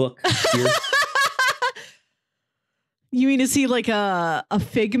this book here? You mean, is he like a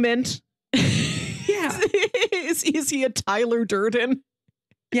figment? Yeah. Is he a Tyler Durden?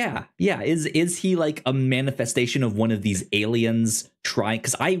 Yeah. Is he like a manifestation of one of these aliens trying?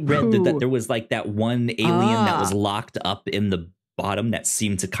 Because I read that there was like that one alien that was locked up in the bottom that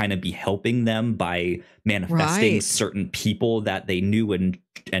seemed to kind of be helping them by manifesting certain people that they knew and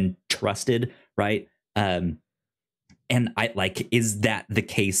trusted, right? And I like, is that the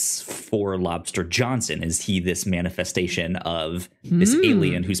case for Lobster Johnson? Is he this manifestation of this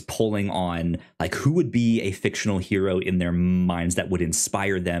alien who's pulling on, like, who would be a fictional hero in their minds that would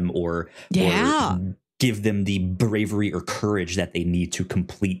inspire them or give them the bravery or courage that they need to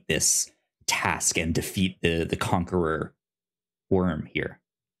complete this task and defeat the Conqueror Worm here?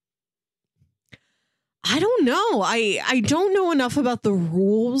 I don't know. I don't know enough about the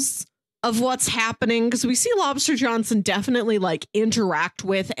rules of what's happening, because we see Lobster Johnson definitely like interact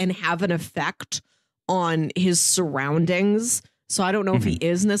with and have an effect on his surroundings. So I don't know if he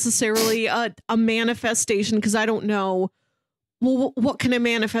is necessarily a manifestation, because I don't know, well, what can a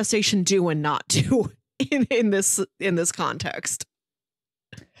manifestation do and not do in this context?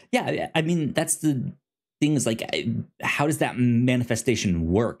 Yeah, I mean, that's the thing, is like, how does that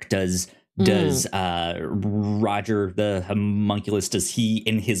manifestation work? Does Roger the homunculus, does he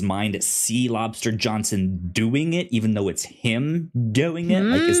in his mind see Lobster Johnson doing it, even though it's him doing it?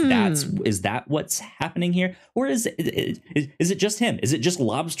 Like, is that what's happening here, or is it just him? Is it just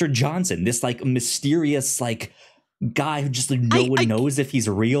Lobster Johnson, this like mysterious like guy who just like no one knows if he's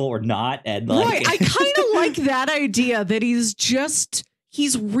real or not? And like, I kind of like that idea that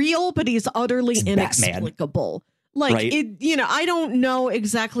he's real, but he's utterly inexplicable. Batman. Like, I don't know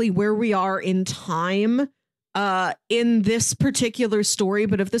exactly where we are in time in this particular story,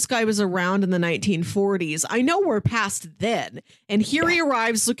 but if this guy was around in the 1940s, I know we're past then. And here he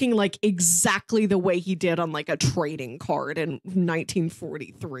arrives looking like exactly the way he did on like a trading card in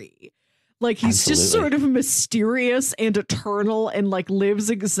 1943. Like, he's just sort of mysterious and eternal and like lives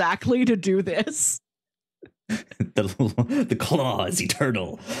exactly to do this. The claw is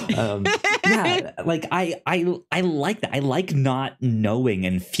eternal. Like I like that. I like not knowing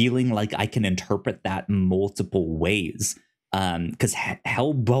and feeling like I can interpret that multiple ways. because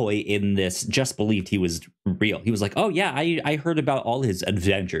Hellboy in this just believed he was real. He was like, oh yeah, I heard about all his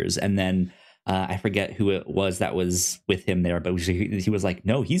adventures. And then I forget who it was that was with him there, but he was like,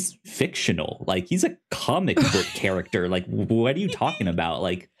 no, he's fictional. Like, he's a comic book character. Like, what are you talking about?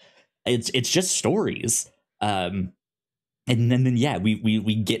 Like, it's just stories. And then yeah,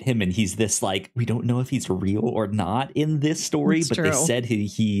 we get him, and he's this, like, we don't know if he's real or not in this story. That's but true. They said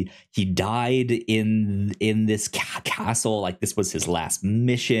he died in this castle. Like, this was his last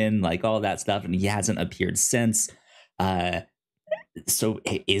mission, like all that stuff, and he hasn't appeared since. So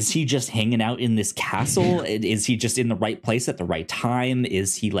is he just hanging out in this castle? Is he just in the right place at the right time?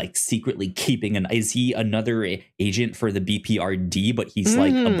 Is he like secretly keeping is he another agent for the BPRD, but he's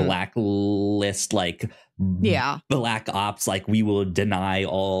like a blacklist, like black ops, like we will deny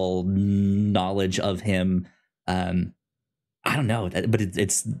all knowledge of him. I don't know, but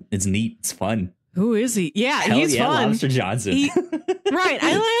it's neat. It's fun. Who is he? Yeah, Hell he's fun. Lobster Johnson. Right.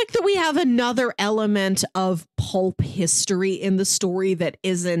 I like that we have another element of pulp history in the story that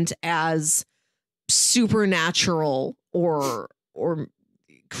isn't as supernatural or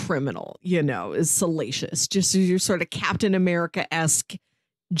criminal, as salacious. Just as your sort of Captain America-esque,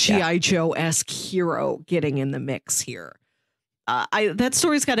 G.I. Joe-esque hero getting in the mix here. That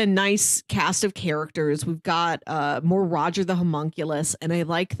story's got a nice cast of characters. We've got more Roger the Homunculus, and I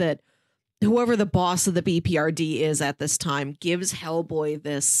like that whoever the boss of the BPRD is at this time gives Hellboy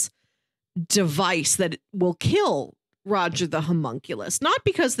this device that will kill Roger the Homunculus. Not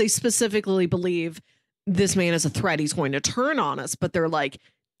because they specifically believe this man is a threat, he's going to turn on us, but they're like,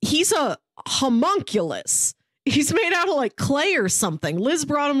 he's a homunculus. He's made out of like clay or something. Liz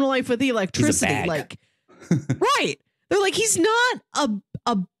brought him to life with the electricity. Like, right. They're like, he's not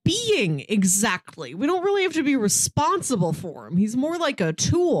a being exactly. We don't really have to be responsible for him. He's more like a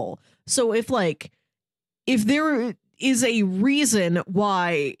tool. So if there is a reason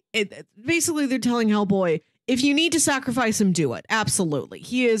why basically they're telling Hellboy, if you need to sacrifice him, do it. Absolutely.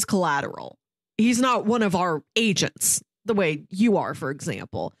 He is collateral. He's not one of our agents the way you are, for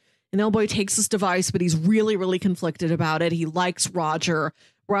example. And Hellboy takes this device, but he's really, really conflicted about it. He likes Roger.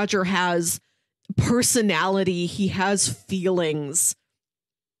 Roger has personality. He has feelings.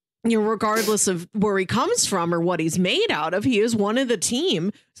 Regardless of where he comes from or what he's made out of, he is one of the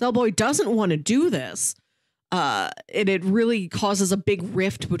team. Hellboy doesn't want to do this. And it really causes a big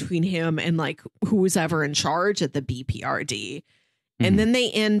rift between him and like who's ever in charge at the BPRD. And then they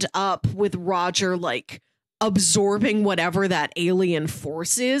end up with Roger like absorbing whatever that alien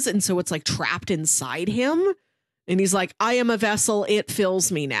force is. And so it's like trapped inside him. And he's like, I am a vessel. It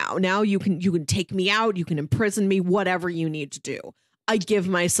fills me now. Now you can take me out. You can imprison me, whatever you need to do. I give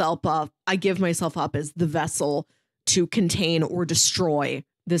myself up as the vessel to contain or destroy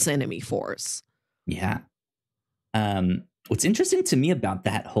this enemy force. Yeah. What's interesting to me about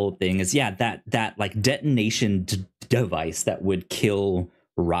that whole thing is, that like detonation device that would kill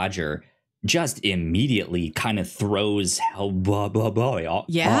Roger just immediately kind of throws Hellboy off.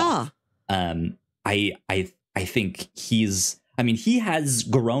 Yeah. I think he has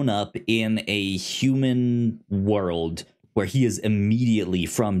grown up in a human world where he is immediately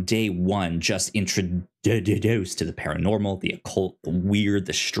from day one just introduced to the paranormal, the occult, the weird,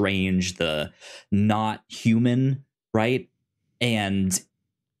 the strange, the not human, right? And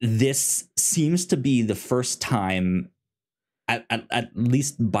this seems to be the first time, at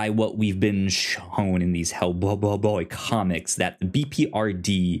least by what we've been shown in these Hellboy comics, that the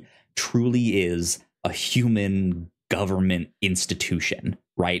BPRD truly is a human government institution.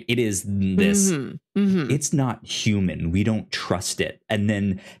 Right. It is this. It's not human. We don't trust it. And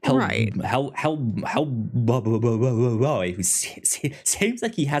then Hellboy, who seems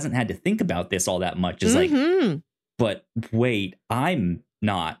like he hasn't had to think about this all that much, is like, but wait, I'm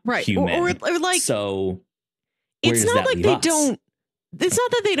not human. Or like, so it's not like they don't. It's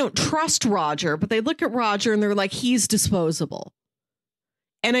not that they don't trust Roger, but they look at Roger and they're like, he's disposable.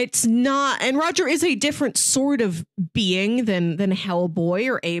 And it's not, and Roger is a different sort of being than Hellboy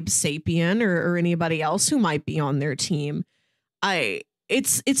or Abe Sapien or anybody else who might be on their team.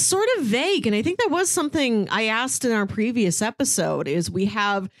 It's sort of vague, and I think that was something I asked in our previous episode. Is we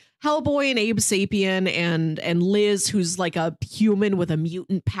have Hellboy and Abe Sapien and Liz, who's like a human with a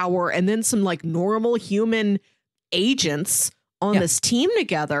mutant power, and then some like normal human agents on this team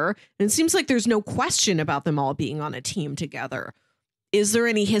together. And it seems like there's no question about them all being on a team together. Is there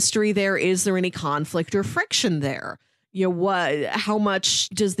any history there? Is there any conflict or friction there? How much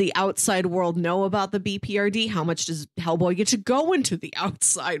does the outside world know about the BPRD? How much does Hellboy get to go into the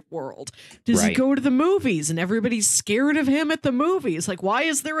outside world? Does he go to the movies and everybody's scared of him at the movies? Like, why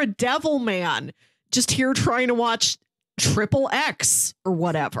is there a devil man just here trying to watch Triple X or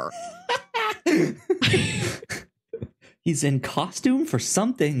whatever. He's in costume for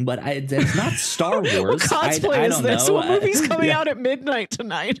something, but it's not Star Wars. What cosplay is this? Know. What movie's coming out at midnight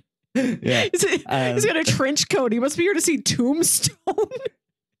tonight? Yeah. He's got a trench coat. He must be here to see Tombstone.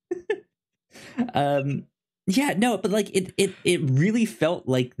 Yeah, no, but like it really felt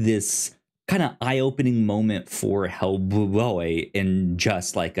like this kind of eye-opening moment for Hellboy in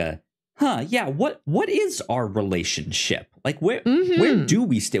just like what is our relationship? Like where do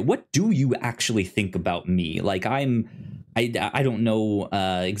we stay? What do you actually think about me? Like I don't know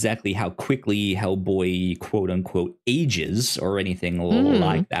exactly how quickly Hellboy quote unquote ages or anything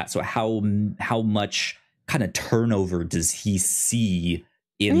like that. So how much kind of turnover does he see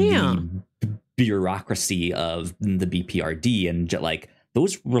in the bureaucracy of the BPRD, and like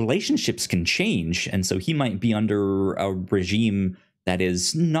those relationships can change, and so he might be under a regime that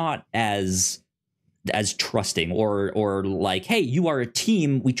is not as trusting or like, hey, you are a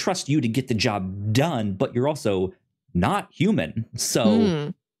team, we trust you to get the job done, but you're also not human,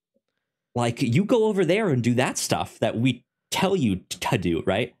 so like you go over there and do that stuff that we tell you to do,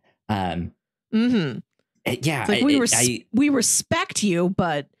 right? Yeah, it's like we respect you,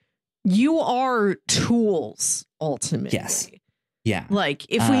 but you are tools ultimately. Yes. Yeah. Like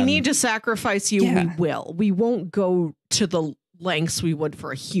if we need to sacrifice you, we will. We won't go to the lengths we would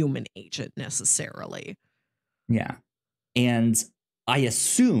for a human agent necessarily. Yeah. And I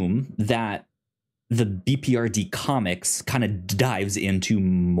assume that the BPRD comics kind of dives into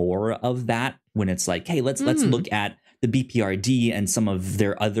more of that when it's like, hey, let's look at the BPRD and some of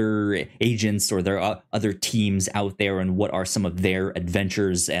their other agents or their other teams out there, and what are some of their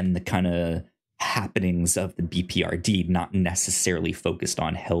adventures and the kind of happenings of the BPRD, not necessarily focused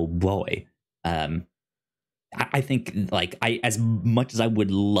on Hellboy. I think like as much as I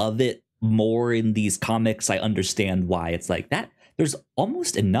would love it more in these comics, I understand why it's like that. There's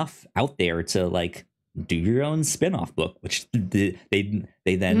almost enough out there to like do your own spin-off book, which they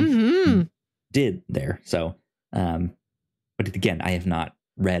then did there. So, but again, I have not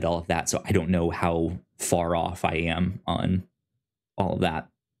read all of that, so I don't know how far off I am on all of that.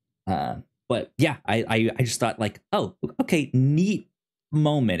 But yeah, I just thought like, oh, okay, neat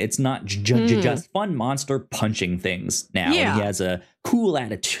moment. It's not just fun monster punching things now. Yeah. And he has a cool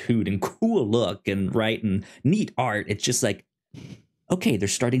attitude and cool look and neat art. It's just like, okay, they're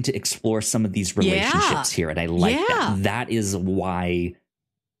starting to explore some of these relationships here, and I like that. That is why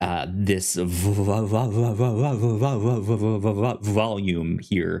this volume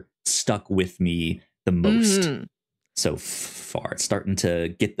here stuck with me the most so far. It's starting to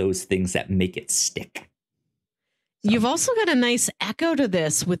get those things that make it stick. So. You've also got a nice echo to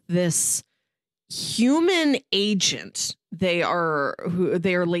this with this human agent they are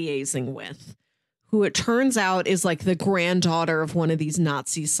liaising with, who it turns out is like the granddaughter of one of these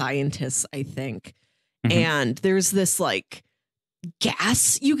Nazi scientists, I think. And there's this like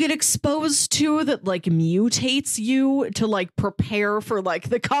gas you get exposed to that like mutates you to like prepare for like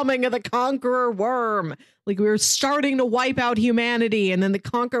the coming of the conqueror worm. Like we're starting to wipe out humanity, and then the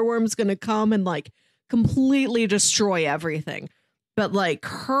conqueror worm's going to come and like completely destroy everything. But like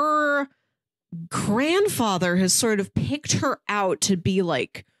her grandfather has sort of picked her out to be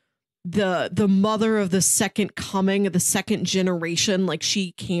like the mother of the second coming of the second generation. Like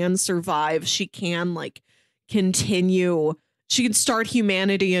she can survive, she can like continue, she can start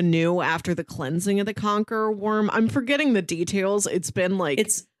humanity anew after the cleansing of the conqueror worm. I'm forgetting the details. It's been like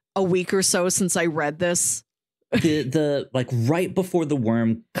a week or so since I read this. The like right before the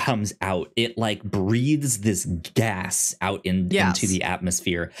worm comes out, it like breathes this gas out into the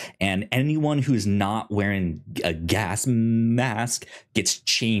atmosphere, and anyone who's not wearing a gas mask gets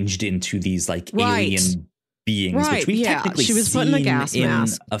changed into these like alien beings, which we've technically seen in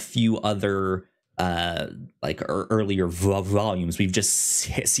a few other like earlier volumes. We've just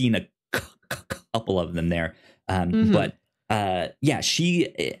seen a couple of them there, but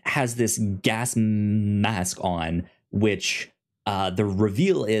she has this gas mask on, which the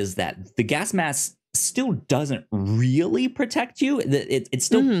reveal is that the gas mask still doesn't really protect you. It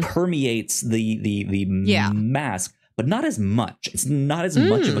still permeates the mask, but not as much. It's not as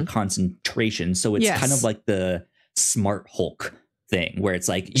much of a concentration. So it's kind of like the Smart Hulk thing, where it's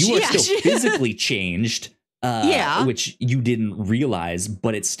like you are still physically changed. Which you didn't realize,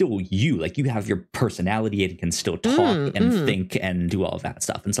 but it's still you. Like you have your personality and can still talk and think and do all of that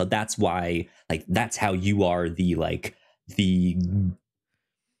stuff. And so that's why, like, that's how you are the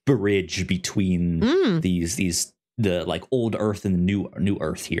bridge between the like old Earth and the new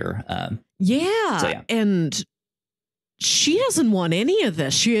Earth here. And she doesn't want any of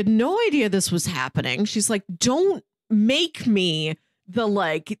this. She had no idea this was happening. She's like, don't make me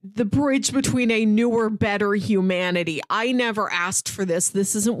the bridge between a newer, better humanity. I never asked for this.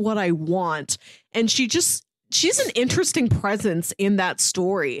 This isn't what I want. And she's an interesting presence in that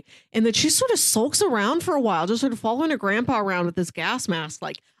story, and that she sort of sulks around for a while, just sort of following her grandpa around with this gas mask.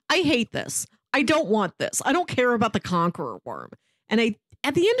 Like, I hate this. I don't want this. I don't care about the Conqueror Worm. And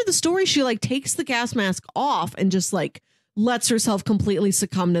at the end of the story, she like takes the gas mask off and just like lets herself completely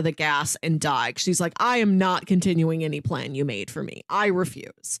succumb to the gas and die. She's like, I am not continuing any plan you made for me. I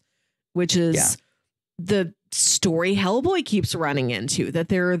refuse. Which is the story Hellboy keeps running into, that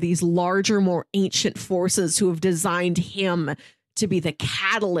there are these larger, more ancient forces who have designed him to be the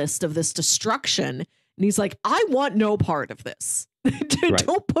catalyst of this destruction. And he's like, I want no part of this.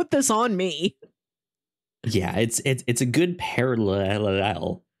 Don't put this on me. Yeah, it's a good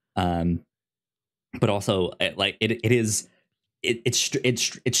parallel. But also, like, it's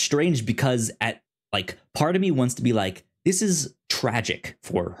strange because at like part of me wants to be like, this is tragic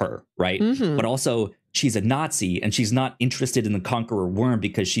for her, right? Mm-hmm. But also, she's a Nazi and she's not interested in the Conqueror Worm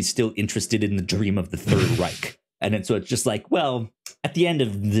because she's still interested in the dream of the Third Reich. And so it's just like, well, at the end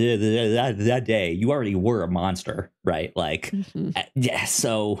of that day, you already were a monster, right? Like, yeah.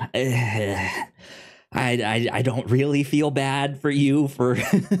 So I don't really feel bad for you for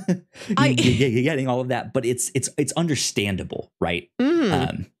getting all of that, but it's understandable, right?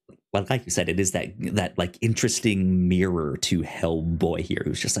 Mm-hmm. Well, like you said, it is that like interesting mirror to Hellboy here,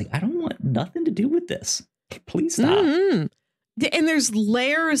 who's just like, I don't want nothing to do with this. Please stop. Mm-hmm. And there's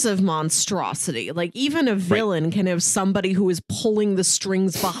layers of monstrosity. Like even a villain can have somebody who is pulling the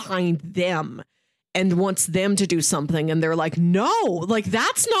strings behind them and wants them to do something. And they're like, no, like,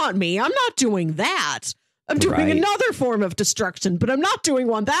 that's not me. I'm not doing that. I'm doing another form of destruction, but I'm not doing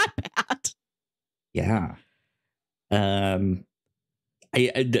one that bad. Yeah.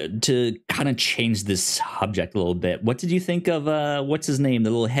 To kind of change this subject a little bit, what did you think of what's his name, the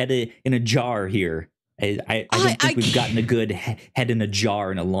little head in a jar here? I don't think we've gotten a good head in a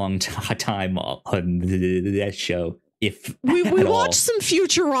jar in a long time on that show. If we watched some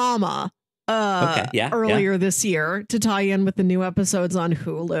Futurama earlier this year to tie in with the new episodes on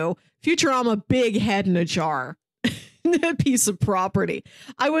Hulu. Futurama, big head in a jar. A piece of property.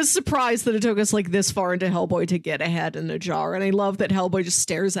 I was surprised that it took us like this far into Hellboy to get a head in a jar, and I love that Hellboy just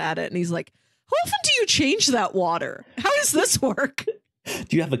stares at it and he's like, how often do you change that water? How does this work?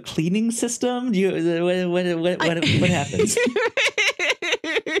 Do you have a cleaning system? Do you what happens?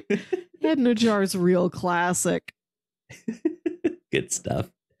 Head in a jar is real classic. Good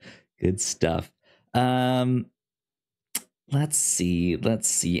stuff. Let's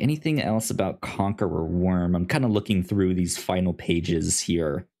see. Anything else about Conqueror Worm? I'm kind of looking through these final pages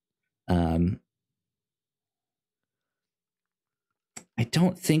here. I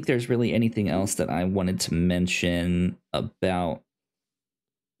don't think there's really anything else that I wanted to mention about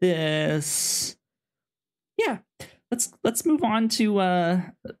this. Yeah, let's move on to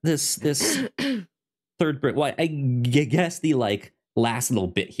this third bit. Well, I guess the like last little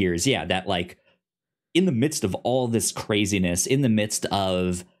bit here is that like, in the midst of all this craziness, in the midst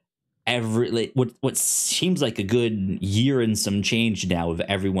of what seems like a good year and some change now of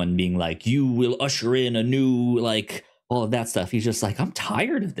everyone being like, you will usher in a new, like, all of that stuff. He's just like, I'm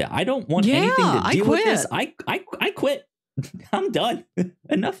tired of that. I don't want anything to deal with this. I quit. I'm done.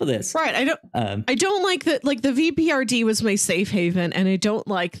 Enough of this. Right. I don't like that. Like, the VPRD was my safe haven, and I don't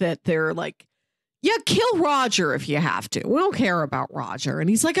like that they're like, yeah, kill Roger if you have to. We don't care about Roger. And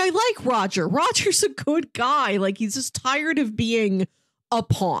he's like, I like Roger. Roger's a good guy. Like, he's just tired of being a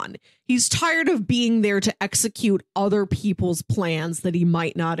pawn. He's tired of being there to execute other people's plans that he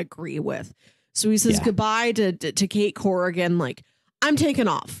might not agree with. So he says goodbye to Kate Corrigan. Like, I'm taking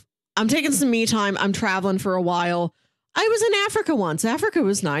off. I'm taking some me time. I'm traveling for a while. I was in Africa once. Africa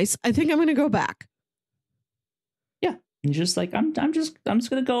was nice. I think I'm going to go back. And just like, I'm just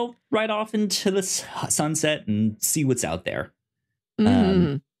gonna go right off into the sunset and see what's out there.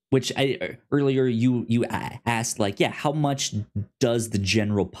 Which earlier you asked, like, how much does the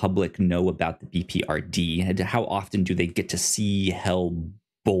general public know about the BPRD, and how often do they get to see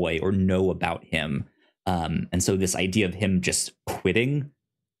Hellboy or know about him? And so this idea of him just quitting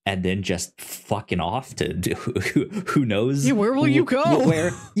and then just fucking off to who knows? Yeah, where will you go?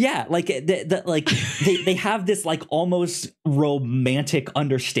 Where? Yeah, like they have this like almost romantic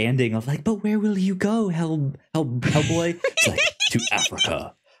understanding of like, but where will you go, Hellboy? It's like, to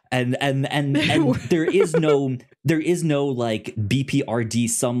Africa. And there is no like BPRD,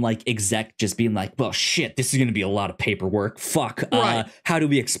 some like exec just being like, well, shit, this is going to be a lot of paperwork. Fuck. How do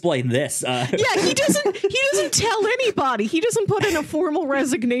we explain this? Yeah, he doesn't tell anybody. He doesn't put in a formal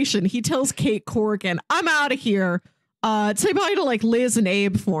resignation. He tells Kate Corrigan, I'm out of here. Say bye to like Liz and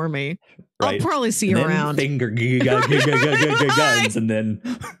Abe for me. Right. I'll probably see you around. Finger guns and then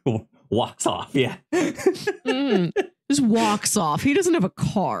walks off. Yeah. Just walks off. He doesn't have a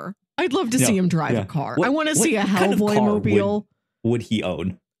car. I'd love to see him drive a car. I want to see a Hellboy mobile. Would he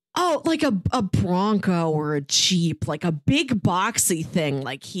own? Oh, like a Bronco or a Jeep, like a big boxy thing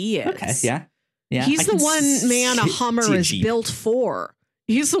like he is. Okay, yeah. He's the one man a Hummer is built for.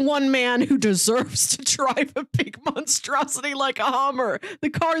 He's the one man who deserves to drive a big monstrosity like a Hummer. The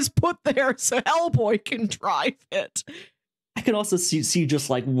car's put there so Hellboy can drive it. I could also see just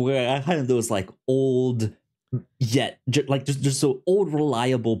like kind of those like old, yet just so old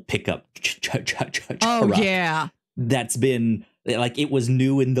reliable pickup. Oh yeah, that's been like it was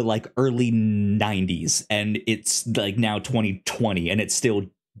new in the like early 90s and it's like now 2020 and it still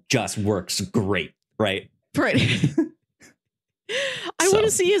just works great, right? Right. I want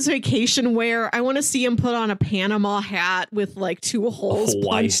to see his vacation wear. I want to see him put on a Panama hat with like 2 holes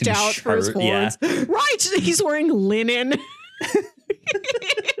punched out for his horns. Yeah. Right. He's wearing linen.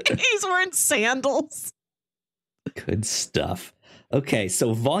 He's wearing sandals. Good stuff. Okay,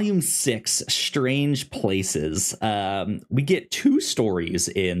 so volume 6, Strange Places. We get 2 stories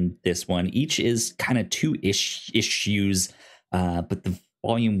in this one. Each is kind of 2 issues, but the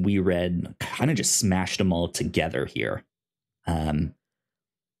volume we read kind of just smashed them all together here. And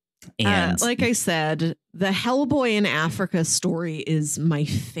like I said, the Hellboy in Africa story is my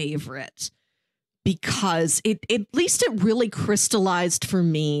favorite because at least it really crystallized for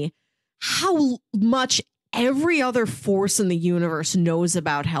me how much every other force in the universe knows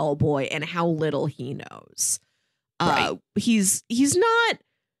about Hellboy and how little he knows. Right. He's not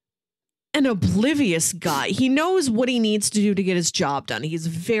an oblivious guy. He knows what he needs to do to get his job done. He's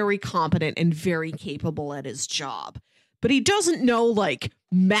very competent and very capable at his job. But he doesn't know like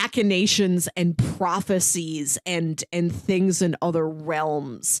machinations and prophecies and things in other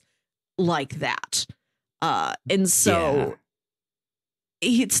realms like that. And so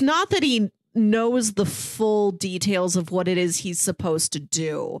it's not that he knows the full details of what it is he's supposed to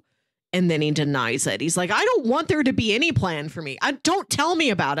do and then he denies it. He's like, I don't want there to be any plan for me. Don't tell me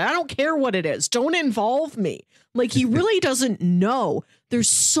about it. I don't care what it is. Don't involve me. Like he really doesn't know. There's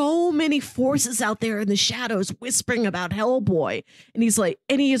so many forces out there in the shadows whispering about Hellboy. And he's like,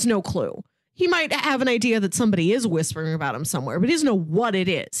 and he has no clue. He might have an idea that somebody is whispering about him somewhere, but he doesn't know what it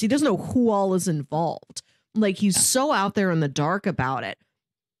is. He doesn't know who all is involved. Like he's so out there in the dark about it.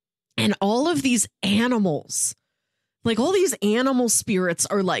 And all of these animals, like all these animal spirits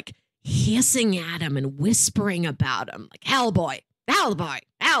are like hissing at him and whispering about him. Like Hellboy, Hellboy,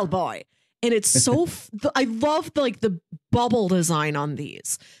 Hellboy. And it's so, I love the bubble design on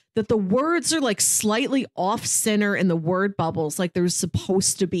these, that the words are like slightly off center in the word bubbles. Like there's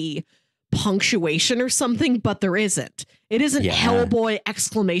supposed to be punctuation or something, but there isn't. It isn't Hellboy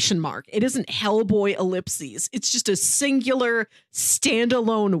exclamation mark. It isn't Hellboy ellipses. It's just a singular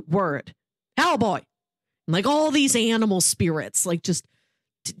standalone word. Hellboy. And like all these animal spirits, like just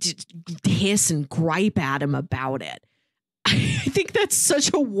hiss and gripe at him about it. I think that's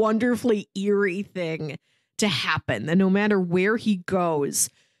such a wonderfully eerie thing to happen, that no matter where he goes,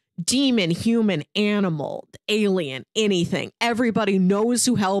 demon, human, animal, alien, anything, everybody knows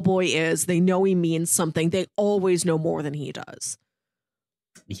who Hellboy is. They know he means something. They always know more than he does.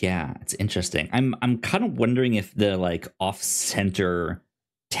 Yeah, it's interesting. I'm kind of wondering if the like off-center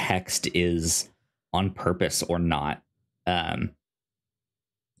text is on purpose or not.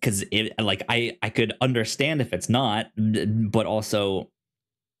 Because it like I could understand if it's not, but also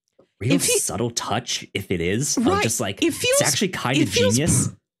real subtle touch if it is. Right. Just like it's actually kind of genius.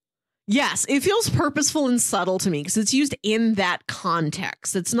 Yes, it feels purposeful and subtle to me because it's used in that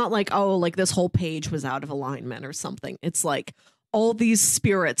context. It's not like, oh, like this whole page was out of alignment or something. It's like all these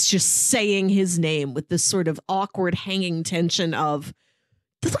spirits just saying his name with this sort of awkward hanging tension of,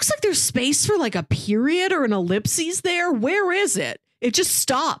 it looks like there's space for like a period or an ellipses there. Where is it? It just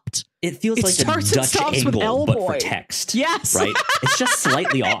stopped. It feels like a Dutch angle, but for text. Yes. Right? It's just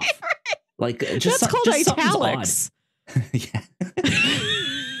slightly off. Like just that's called just italics. Yeah.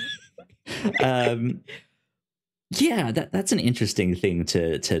 Yeah, that's an interesting thing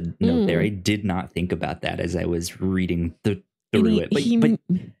to note there. I did not think about that as I was reading through it. But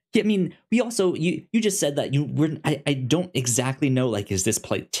I mean, we also you just said that I don't exactly know, like, is this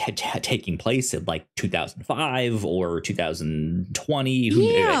taking place in like 2005 or 2020?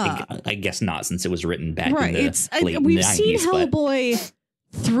 Yeah. I guess not, since it was written back in the late we've 90s. We've seen Hellboy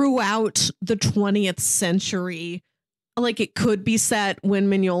throughout the 20th century. Like, it could be set when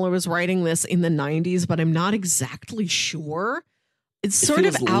Mignola was writing this in the 90s, but I'm not exactly sure. it's sort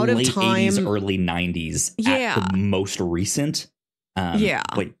of out of time. 80s, early 90s at the most recent.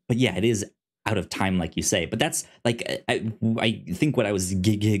 But yeah, it is out of time, like you say. But that's like, I think what I was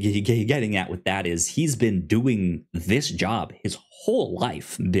getting at with that is he's been doing this job his whole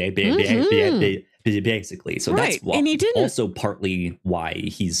life, basically. So that's also partly why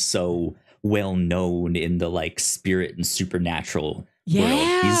he's so well known in the like spirit and supernatural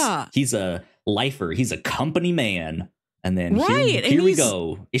world. He's a lifer. He's a company man. And then here we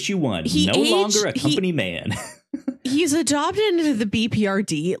go. Issue 1. No longer a company man. He's adopted into the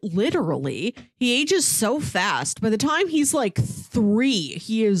BPRD, literally. He ages so fast. By the time he's like 3,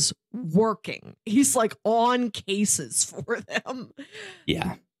 he is working. He's like on cases for them.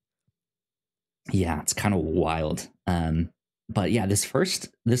 Yeah. Yeah, it's kind of wild. But yeah, this first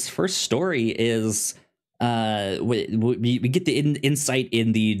story is we get the insight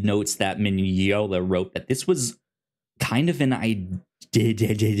in the notes that Mignola wrote that this was kind of an idea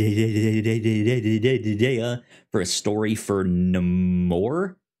for a story for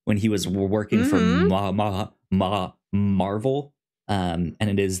Namor when he was working for Marvel, and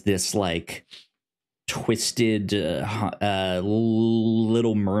it is this like twisted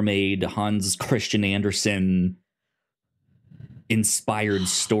Little Mermaid, Hans Christian Andersen inspired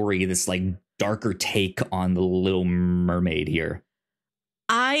story, this like darker take on the Little Mermaid here.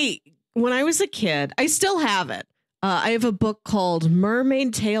 When I was a kid, I still have it. I have a book called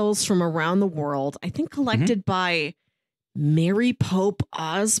Mermaid Tales from Around the World, I think collected by Mary Pope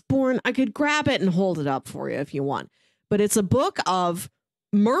Osborne. I could grab it and hold it up for you if you want. But it's a book of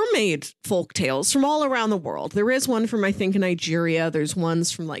mermaid folk tales from all around the world. There is one from, I think, Nigeria. There's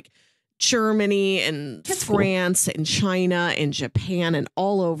ones from like Germany and France and China and Japan and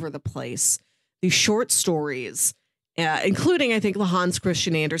all over the place. These short stories, including, I think, the Hans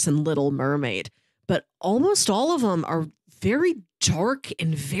Christian Andersen Little Mermaid. But almost all of them are very dark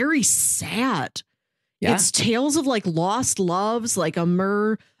and very sad. Yeah. It's tales of like lost loves, like a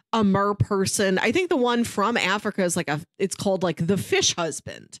mer person. I think the one from Africa is like it's called like The Fish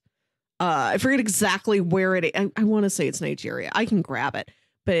Husband. I forget exactly where it is. I want to say it's Nigeria. I can grab it,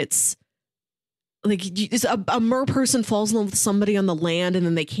 but it's like a mer person falls in love with somebody on the land and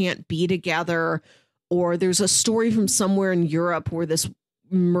then they can't be together. Or there's a story from somewhere in Europe where this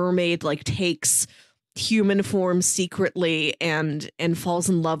mermaid like takes human form secretly and falls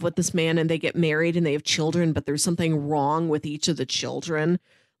in love with this man, and they get married and they have children, but there's something wrong with each of the children.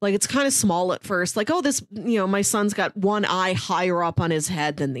 Like, it's kind of small at first, like, oh, this, my son's got one eye higher up on his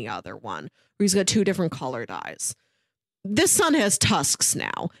head than the other one, or he's got 2 different colored eyes. This son has tusks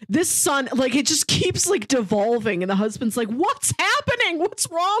now. This son, like, it just keeps like devolving, and the husband's like, what's happening? What's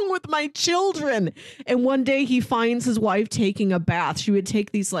wrong with my children? And one day he finds his wife taking a bath. She would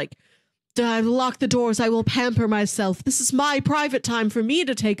take these like, lock the doors, I will pamper myself. This is my private time for me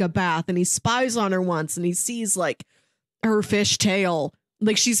to take a bath. And he spies on her once and he sees like her fish tail.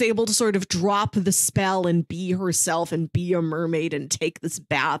 Like, she's able to sort of drop the spell and be herself and be a mermaid and take this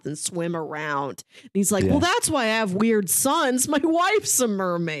bath and swim around. And he's like, well, that's why I have weird sons. My wife's a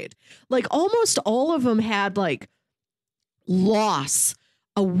mermaid. Like, almost all of them had like loss,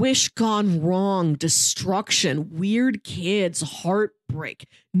 a wish gone wrong, destruction, weird kids, heartbreak.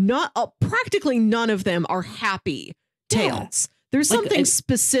 Practically none of them are happy tales. There's something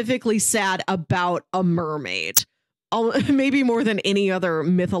specifically sad about a mermaid. Maybe more than any other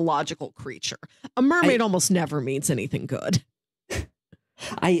mythological creature. A mermaid almost never means anything good.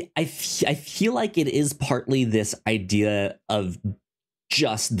 I feel like it is partly this idea of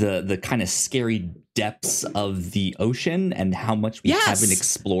just the kind of scary depths of the ocean and how much we haven't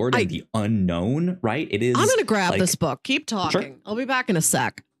explored and the unknown, right? It is. I'm going to grab this book. Keep talking. Sure. I'll be back in a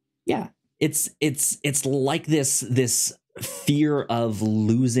sec. Yeah. It's like this fear of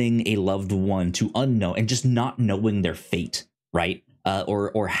losing a loved one to unknown and just not knowing their fate, right?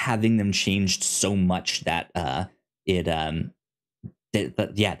 Or having them changed so much that they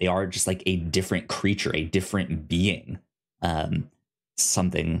are just like a different creature, a different being,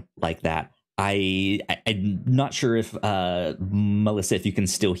 something like that. I'm not sure if Melissa, if you can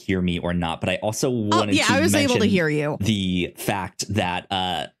still hear me or not, but I also wanted to I was mention able to hear you. The fact that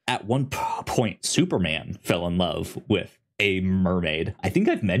at one point Superman fell in love with a mermaid. I think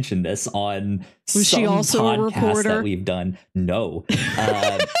I've mentioned this on was some she also a reporter that we've done. No.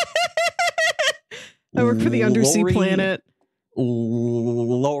 I work for the Undersea Planet.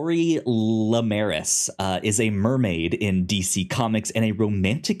 Lori Lamaris is a mermaid in DC Comics and a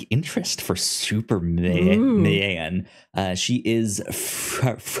romantic interest for Superman. She is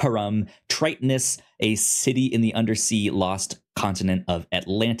from Tritonus, a city in the undersea lost continent of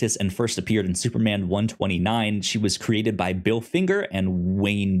Atlantis, and first appeared in Superman 129. She was created by Bill Finger and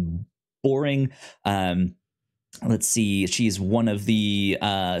Wayne Boring. Let's see. She's one of the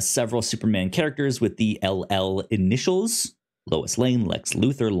several Superman characters with the LL initials. Lois Lane, Lex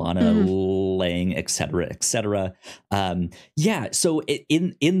Luthor, Lana Lang, etc., etc. So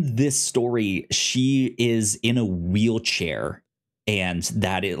in this story, she is in a wheelchair, and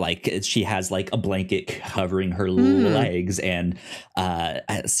that it like she has like a blanket covering her legs. And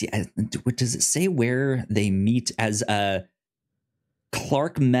what does it say where they meet? As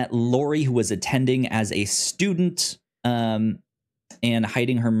Clark met Lori, who was attending as a student, and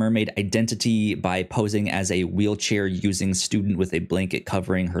hiding her mermaid identity by posing as a wheelchair using student with a blanket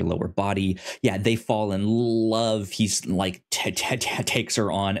covering her lower body. Yeah, they fall in love. He's like takes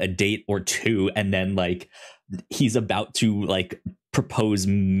her on a date or two, and then like he's about to like propose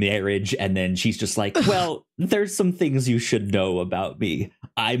marriage, and then she's just like, well, there's some things you should know about me.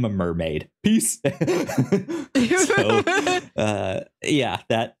 I'm a mermaid. Peace. So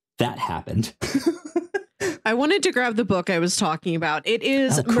that happened. I wanted to grab the book I was talking about. It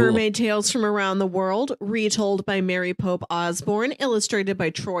is cool. Mermaid Tales from Around the World, retold by Mary Pope Osborne, illustrated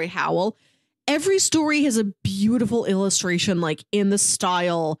by Troy Howell. Every story has a beautiful illustration, like in the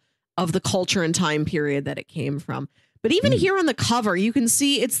style of the culture and time period that it came from. But even here on the cover, you can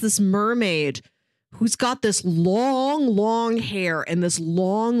see it's this mermaid who's got this long hair and this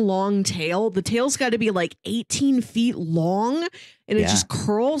long tail. The tail's got to be like 18 feet long, and it just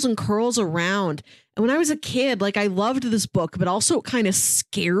curls and curls around. And when I was a kid, like I loved this book, but also it kind of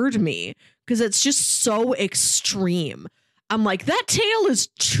scared me because it's just so extreme. I'm like, that tail is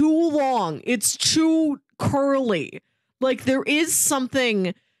too long. It's too curly. Like there is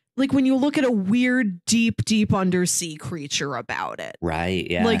something like when you look at a weird, deep undersea creature about it. Right.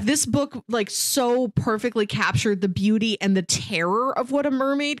 Yeah. Like this book, like so perfectly captured the beauty and the terror of what a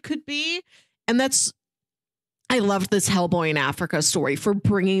mermaid could be. And I loved this Hellboy in Africa story for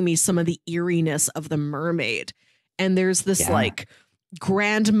bringing me some of the eeriness of the mermaid. And there's this like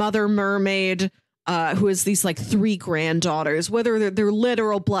grandmother mermaid who has these like 3 granddaughters, whether they're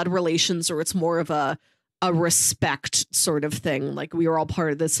literal blood relations or it's more of a respect sort of thing. Like we are all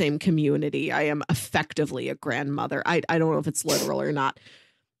part of the same community. I am effectively a grandmother. I don't know if it's literal or not,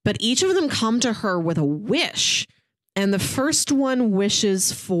 but each of them come to her with a wish. And the first one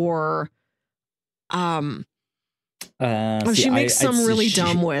wishes for, she makes some really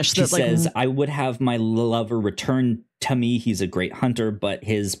dumb wish that like says, I would have my lover return to me. He's a great hunter, but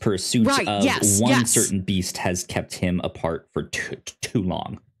his pursuit of one certain beast has kept him apart for too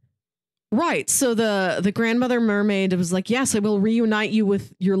long. Right. So the grandmother mermaid was like, yes, I will reunite you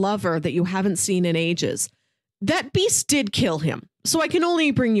with your lover that you haven't seen in ages. That beast did kill him, so I can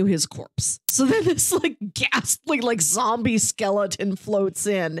only bring you his corpse. So then this like ghastly like zombie skeleton floats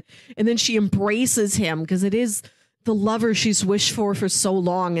in, and then she embraces him because it is the lover she's wished for so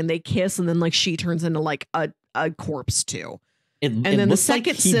long, and they kiss, and then like she turns into like a corpse too. And then the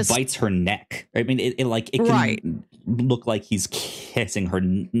second like he bites her neck. I mean, it can look like he's kissing her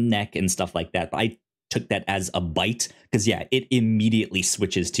neck and stuff like that. But I took that as a bite because it immediately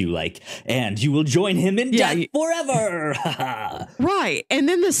switches to like, and you will join him in death forever. Right. And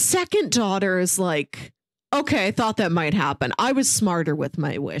then the second daughter is like, okay, I thought that might happen. I was smarter with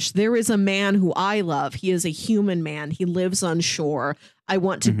my wish. There is a man who I love. He is a human man. He lives on shore. I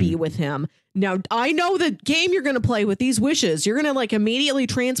want to be with him. Now, I know the game you're going to play with these wishes. You're going to like immediately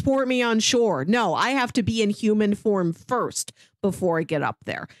transport me on shore. No, I have to be in human form first before I get up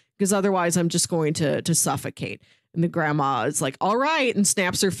there, because otherwise I'm just going to suffocate. And the grandma is like, all right, and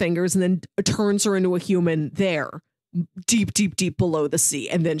snaps her fingers and then turns her into a human there, deep below the sea.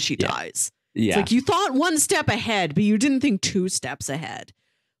 And then she dies. Yeah. It's like you thought one step ahead, but you didn't think 2 steps ahead.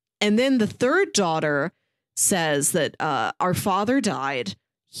 And then the third daughter says that our father died.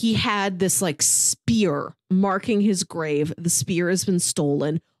 He had this like spear marking his grave. The spear has been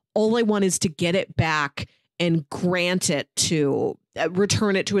stolen. All I want is to get it back and grant it to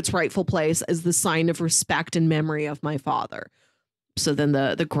return it to its rightful place as the sign of respect and memory of my father. So then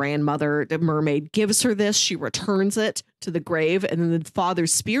the grandmother, the mermaid, gives her this. She returns it to the grave. And then the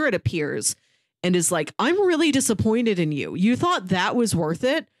father's spirit appears and is like, I'm really disappointed in you. You thought that was worth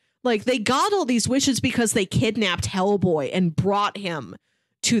it? Like they got all these wishes because they kidnapped Hellboy and brought him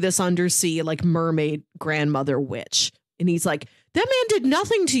to this undersea like mermaid grandmother witch. And he's like, That man did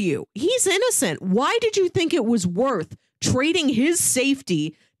nothing to you. He's innocent. Why did you think it was worth trading his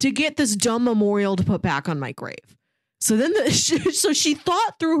safety to get this dumb memorial to put back on my grave? So then so she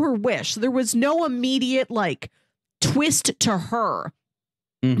thought through her wish. There was no immediate like twist to her.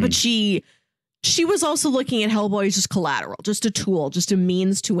 Mm-hmm. But she was also looking at Hellboy as just collateral, just a tool, just a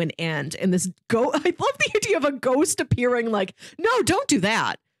means to an end. And this I love the idea of a ghost appearing like, no, don't do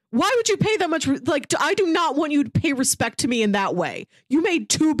that. Why would you pay that much? Like, I do not want you to pay respect to me in that way. You made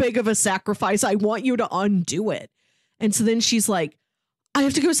too big of a sacrifice. I want you to undo it. And so then she's like, I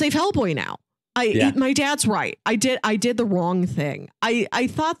have to go save Hellboy now. My dad's right. I did the wrong thing. I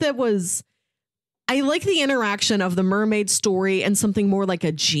thought that was, I like the interaction of the mermaid story and something more like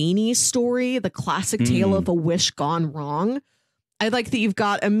a genie story, the classic tale of a wish gone wrong. I like that you've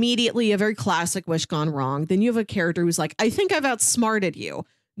got immediately a very classic wish gone wrong. Then you have a character who's like, I think I've outsmarted you.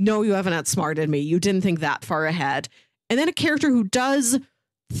 No, you haven't outsmarted me. You didn't think that far ahead. And then a character who does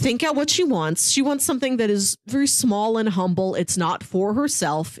think out what she wants. She wants something that is very small and humble. It's not for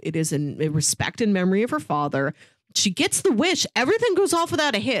herself. It is in respect and memory of her father. She gets the wish. Everything goes off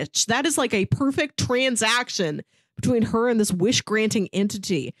without a hitch. That is like a perfect transaction between her and this wish granting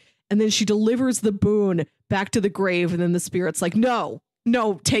entity. And then she delivers the boon back to the grave. And then the spirit's like, no,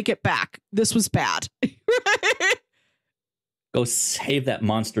 take it back. This was bad. Go save that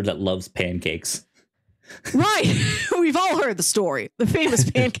monster that loves pancakes. Right. We've all heard the story. The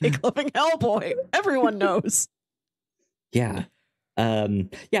famous pancake loving Hellboy. Everyone knows. Yeah.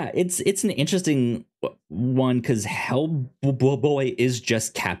 It's an interesting one because Hellboy is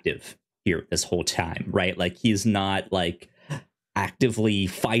just captive here this whole time, right? Like he's not like actively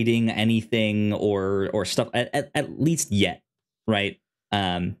fighting anything or stuff at least yet, right?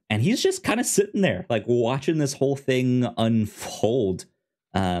 And he's just kind of sitting there, like watching this whole thing unfold.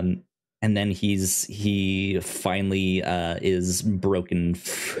 And then he finally is broken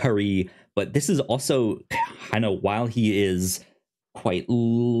free. But this is also kind of while he is quite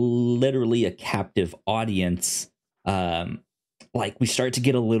literally a captive audience. Like we start to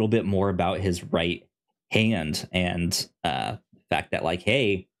get a little bit more about his right hand and the fact that like,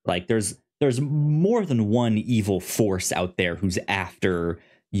 hey, like there's more than one evil force out there who's after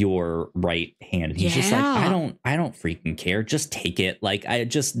your right hand. And he's just like, I don't freaking care. Just take it. Like I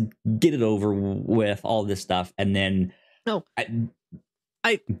just get it over with all this stuff. And then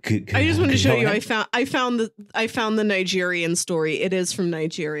I just wanted to show you. I found the Nigerian story. It is from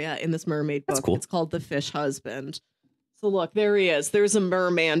Nigeria in this mermaid book. That's cool. It's called The Fish Husband. So look, there he is. There's a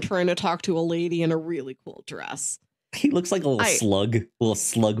merman trying to talk to a lady in a really cool dress. He looks like a little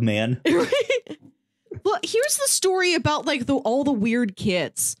slug man. Well, here's the story about like all the weird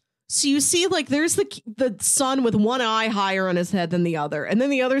kids. So you see, like, there's the son with one eye higher on his head than the other, and then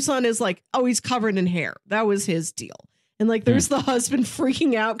the other son is like, oh, he's covered in hair. That was his deal. And like, there's the husband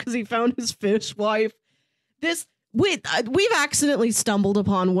freaking out because he found his fish wife. We've accidentally stumbled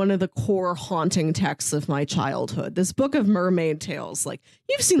upon one of the core haunting texts of my childhood. This book of mermaid tales. Like,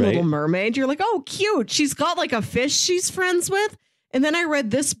 you've seen Little Mermaid. You're like, oh, cute. She's got like a fish she's friends with. And then I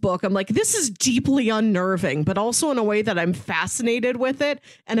read this book. I'm like, this is deeply unnerving, but also in a way that I'm fascinated with it.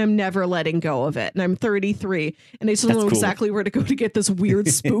 And I'm never letting go of it. And I'm 33. And I still know exactly where to go to get this weird,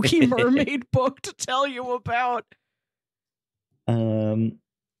 spooky mermaid book to tell you about.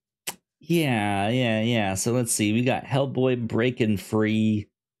 Yeah. So let's see. We got Hellboy breaking free.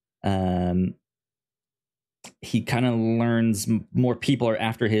 He kind of learns more people are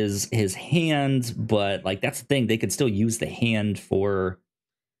after his hand, but like that's the thing. They could still use the hand for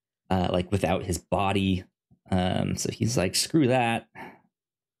like without his body. So he's like, screw that.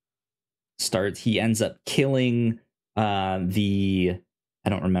 He ends up killing I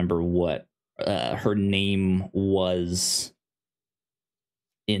don't remember what her name was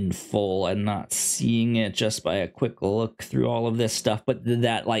in full. I'm not seeing it just by a quick look through all of this stuff, but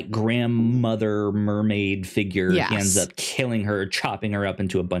that like grandmother mermaid figure, he ends up killing her, chopping her up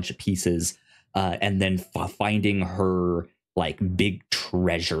into a bunch of pieces, and then finding her like big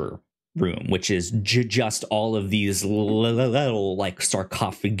treasure room, which is just all of these little like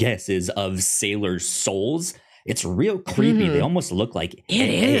sarcophaguses of sailors' souls. It's real creepy. They almost look like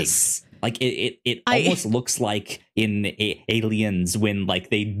eggs. Like it almost looks like in Aliens when like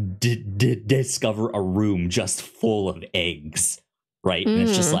they discover a room just full of eggs, right? And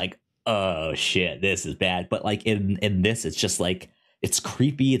it's just like, oh shit, this is bad. But like in this, it's just like it's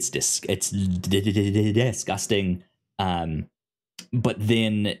creepy. It's disgusting. But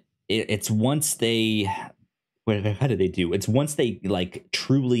then it's once they, how do they do? It's once they like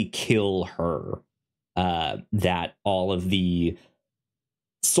truly kill her, that all of the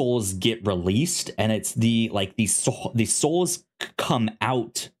souls get released, and it's these souls come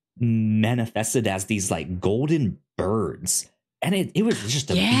out manifested as these like golden birds, and it was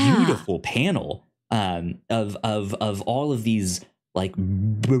just a beautiful panel of all of these like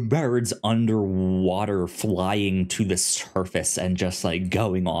birds underwater flying to the surface and just like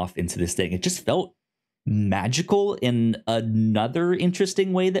going off into this thing. It just felt magical in another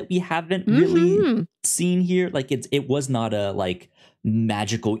interesting way that we haven't really seen here. Like it was not a like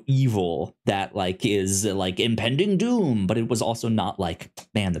magical evil that like is like impending doom, but it was also not like,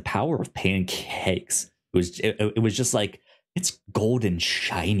 man, the power of pancakes. It was just like, it's golden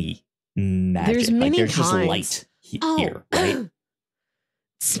shiny magic. There's many like there's kinds. just light here, right?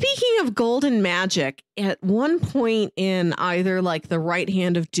 Speaking of golden magic, at one point in either like The Right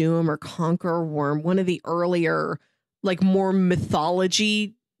Hand of Doom or Conqueror Worm, one of the earlier, like more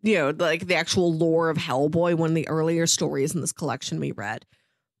mythology, you know, like the actual lore of Hellboy, one of the earlier stories in this collection we read,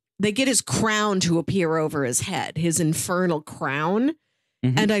 they get his crown to appear over his head, his infernal crown.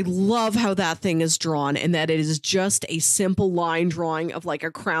 And I love how that thing is drawn, and that it is just a simple line drawing of like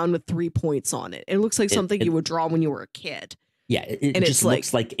a crown with 3 points on it. It looks like something you would draw when you were a kid. Yeah, it just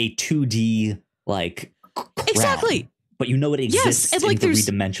looks like a 2D like crown, exactly. But you know it exists in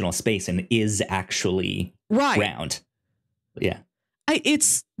three-dimensional space and is actually round. Yeah.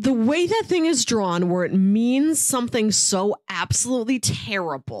 It's the way that thing is drawn where it means something so absolutely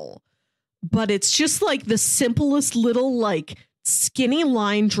terrible, but it's just like the simplest little like skinny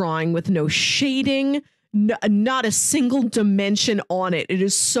line drawing with no shading, not a single dimension on it. It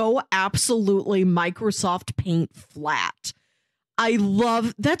is so absolutely Microsoft Paint flat. I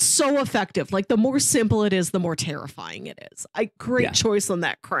love that's so effective. Like the more simple it is, the more terrifying it is. Great choice on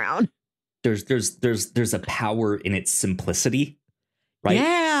that crown. There's a power in its simplicity, right?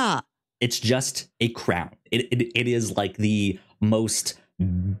 Yeah. It's just a crown. It is like the most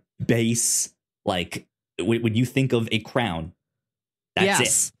base, like when you think of a crown, that's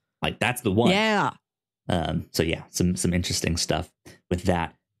it. Like that's the one. Yeah. So yeah, some interesting stuff with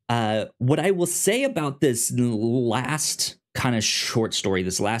that. What I will say about this last kind of short story,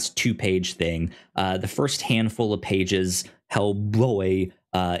 this last 2-page thing, the first handful of pages, Hellboy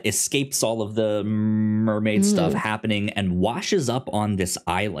escapes all of the mermaid stuff happening and washes up on this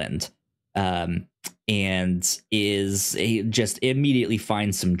island, and just immediately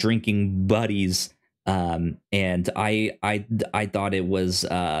finds some drinking buddies. And I thought it was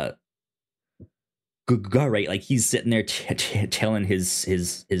great. Like he's sitting there telling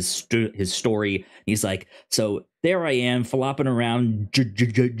his story. He's like, so there I am flopping around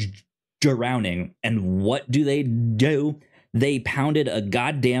drowning, and what do? They pounded a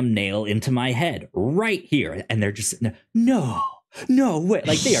goddamn nail into my head right here, and they're just no way.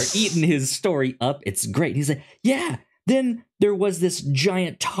 Like they are eating his story up. It's great. He's like, yeah. Then there was this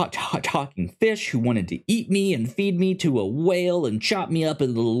giant talking fish who wanted to eat me and feed me to a whale and chop me up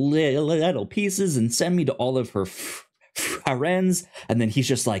into little pieces and send me to all of her friends. And then he's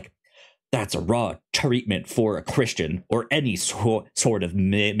just like, that's a raw treatment for a Christian or any sort of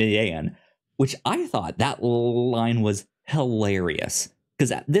man. Which I thought that line was hilarious.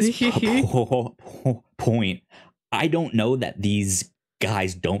 Because at this point, I don't know that these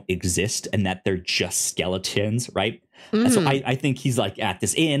guys don't exist and that they're just skeletons, right? And so I think he's like at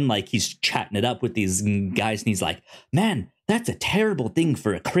this inn, like he's chatting it up with these guys, and he's like, man, that's a terrible thing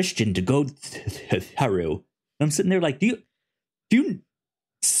for a Christian to go through. And I'm sitting there like, do you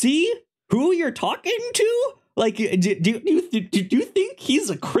see who you're talking to? Like, do you think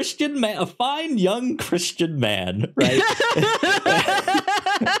he's a Christian man, a fine young Christian man, right?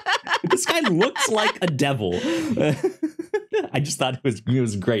 This guy looks like a devil. I just thought it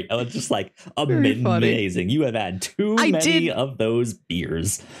was great. I was just like, amazing. You have had too many of those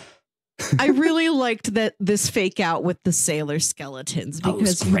beers. I really liked that this fake out with the sailor skeletons,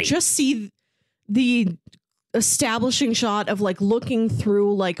 because you just see the establishing shot of like looking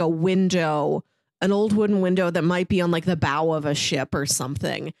through like a window, an old wooden window that might be on like the bow of a ship or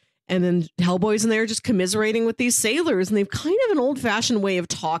something. And then Hellboy's in there just commiserating with these sailors, and they've kind of an old fashioned way of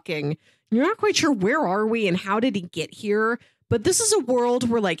talking. You're not quite sure where are we and how did he get here? But this is a world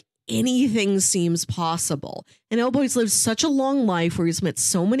where like anything seems possible. And Hellboy's lived such a long life where he's met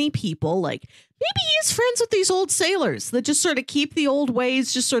so many people. Like maybe he's friends with these old sailors that just sort of keep the old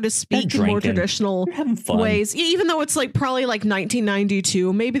ways, just sort of speak in more traditional ways. Even though it's like probably like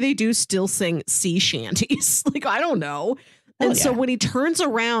 1992, maybe they do still sing sea shanties. Like, I don't know. And so when he turns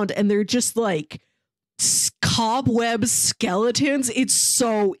around and they're just like cobweb skeletons, it's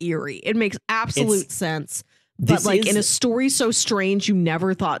so eerie. It makes absolute sense. But like in a story so strange, you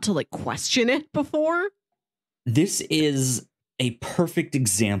never thought to like question it before. This is a perfect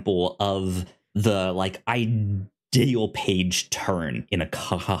example of the like ideal page turn in a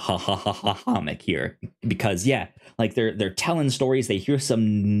comic here, because like they're telling stories, they hear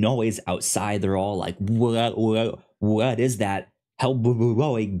some noise outside, they're all like, what is that?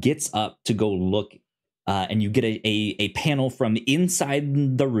 Hellboy gets up to go look, and you get a panel from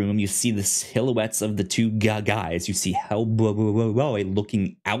inside the room. You see the silhouettes of the two guys. You see Hellboy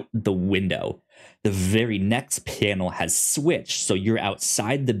looking out the window. The very next panel has switched, so you're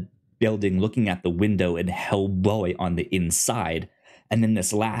outside the building looking at the window and Hellboy on the inside. And then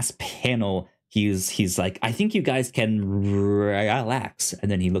this last panel, he's like, I think you guys can relax. And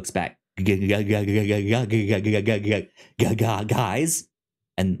then he looks back, guys.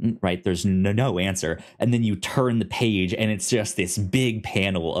 And right, there's no answer. And then you turn the page and it's just this big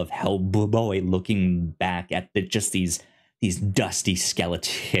panel of Hellboy looking back at just these dusty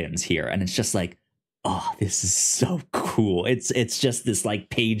skeletons here. And it's just like, oh, this is so cool. It's just this like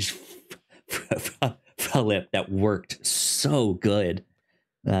page flip that worked so good.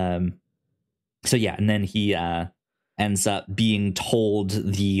 So yeah, and then he ends up being told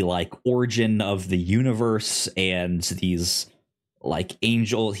the like origin of the universe and these like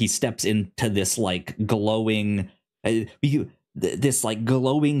angel. He steps into this like glowing this like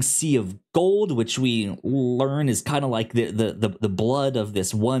glowing sea of gold, which we learn is kind of like the blood of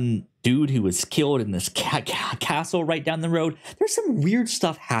this one dude who was killed in this castle right down the road. There's some weird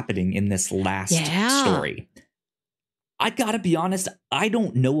stuff happening in this last story. I gotta be honest, I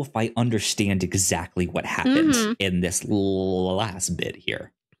don't know if I understand exactly what happened in this last bit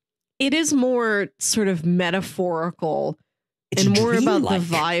here. It is more sort of metaphorical it's and more about dreamlike.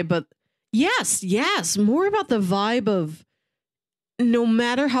 the vibe of yes, more about the vibe of no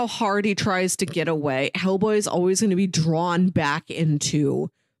matter how hard he tries to get away, Hellboy is always going to be drawn back into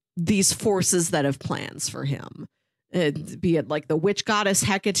these forces that have plans for him. Be it like the witch goddess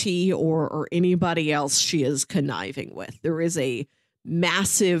Hecate or anybody else she is conniving with. There is a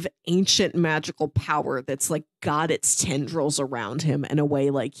massive ancient magical power that's like got its tendrils around him in a way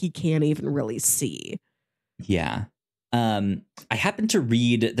like he can't even really see. Yeah. I happened to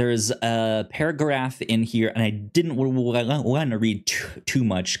read, there's a paragraph in here, and I didn't want to read too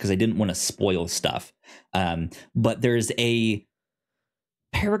much because I didn't want to spoil stuff. But there's a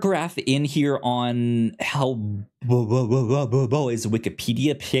paragraph in here on Hellboy's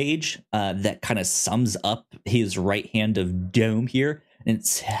Wikipedia page that kind of sums up his right hand of Dome here. And it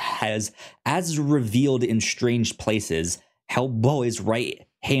says, as revealed in Strange Places, Hellboy's right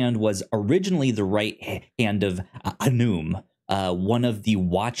hand was originally the right hand of Anum, one of the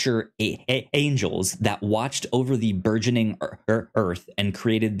Watcher angels that watched over the burgeoning earth and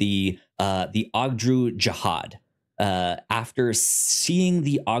created the Ogdru Jihad. After seeing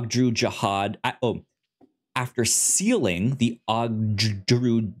the Ogdru Jihad, after sealing the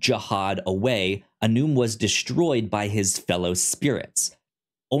Ogdru Jihad away, Anum was destroyed by his fellow spirits.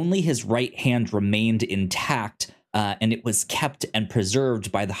 Only his right hand remained intact, and it was kept and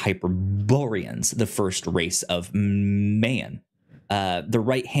preserved by the Hyperboreans, the first race of man. The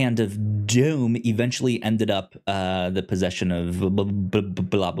right hand of Doom eventually ended up the possession of blah,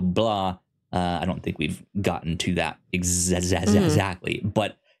 blah, blah. I don't think we've gotten to that exactly.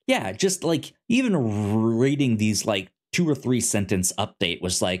 But yeah, just like even reading these like 2 or 3 sentence update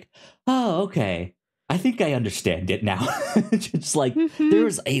was like, oh, okay. I think I understand it now. Just like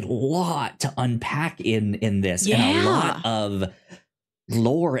there's a lot to unpack in this, and a lot of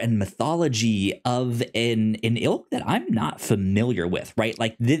lore and mythology of an ilk that I'm not familiar with, right?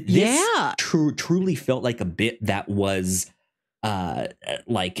 Like this truly felt like a bit that was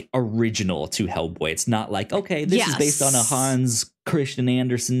like original to Hellboy. It's not like, okay, this is based on a Hans Christian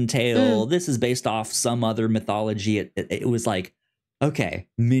Andersen tale. This is based off some other mythology. It was like, okay,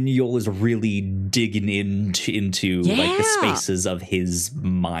 Mignola is really digging into like the spaces of his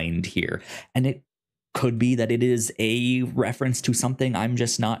mind here. And it could be that it is a reference to something I'm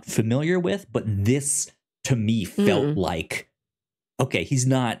just not familiar with. But this, to me, felt like, okay, he's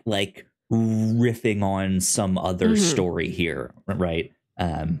not like riffing on some other story here, right?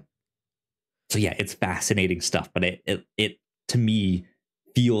 So yeah, it's fascinating stuff. But it to me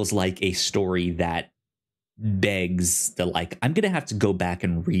feels like a story that begs the like, I'm gonna have to go back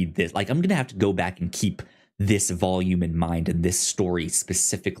and read this. Like, I'm gonna have to go back and keep this volume in mind and this story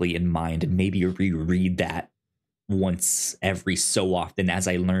specifically in mind, and maybe reread that once every so often as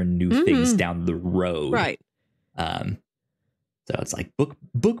I learn new things down the road. Right. So it's like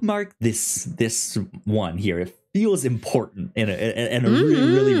bookmark this one here. It feels important in a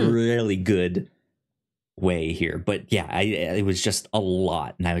really good way here. But yeah, it was just a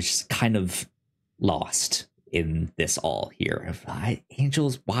lot, and I was just kind of lost in this all here. If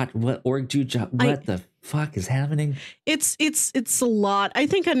angels, what org do what the fuck is happening? It's a lot. I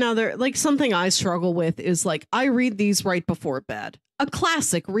think another, like, something I struggle with is, like, I read these right before bed. A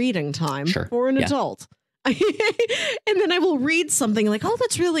classic reading time for an adult. And then I will read something like, oh,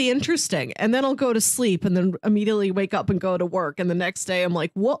 that's really interesting. And then I'll go to sleep and then immediately wake up and go to work. And the next day I'm like,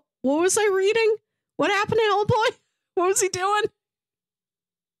 what was I reading? What happened to Hellboy? What was he doing?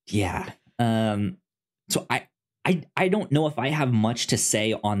 Yeah. So I don't know if I have much to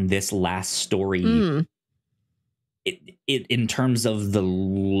say on this last story. It in terms of the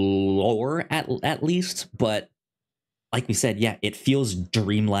lore at least, but like we said, yeah, it feels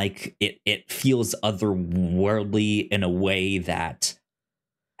dreamlike. It feels otherworldly in a way that,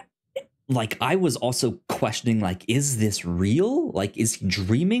 like, I was also questioning, like, is this real? Like, is he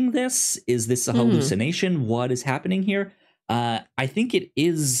dreaming this? Is this a hallucination? What is happening here? I think it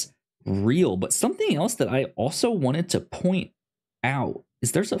is real, but something else that I also wanted to point out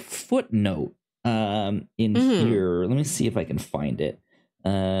is there's a footnote in here. Let me see if I can find it.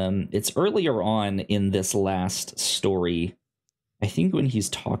 It's earlier on in this last story. I think when he's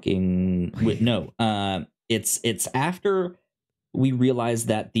talking it's after we realize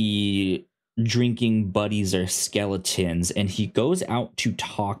that the drinking buddies are skeletons, and he goes out to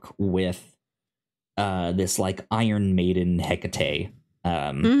talk with this, like, Iron Maiden Hecate,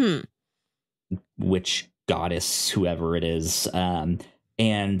 witch goddess, whoever it is, and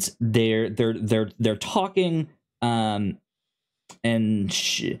they're talking, and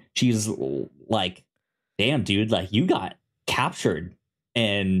she's like, damn, dude, like, you got captured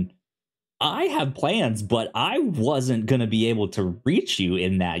and I have plans, but I wasn't going to be able to reach you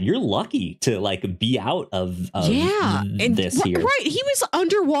in that. You're lucky to, like, be out of this here. Right. He was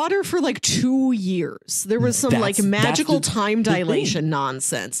underwater for like 2 years. There was some magical time dilation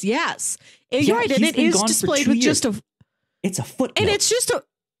nonsense. Yes. And you're right. And it is displayed with just it's a footnote. And it's just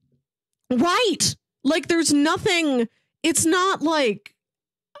right. Like, there's nothing. It's not like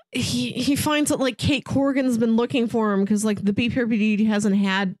he finds that, like, Kate Corrigan's been looking for him because, like, the BPRD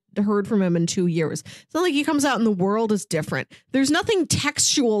hasn't heard from him in 2 years. It's not like he comes out and the world is different. There's nothing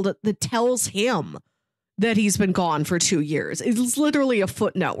textual that tells him that he's been gone for 2 years. It's literally a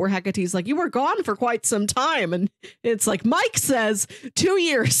footnote where Hecate's like, you were gone for quite some time. And it's like, Mike says 2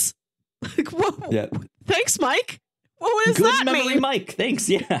 years. Like, whoa, thanks, Mike. What does that mean? Mike, thanks.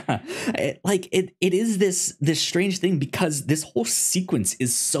 Yeah. It is this strange thing because this whole sequence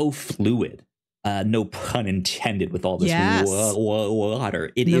is so fluid. No pun intended with all this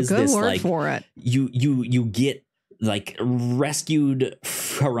water. It is this, like, for it. You get, like, rescued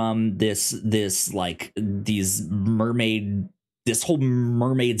from this like these this whole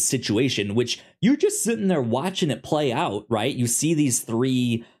mermaid situation, which you're just sitting there watching it play out, right? You see these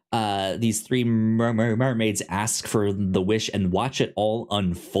three mermaids ask for the wish and watch it all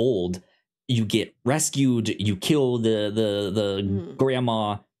unfold. You get rescued, you kill the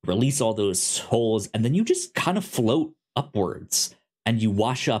grandma, release all those souls, and then you just kind of float upwards and you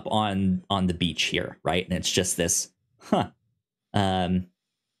wash up on the beach here, right? And it's just this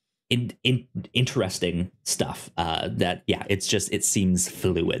interesting stuff it seems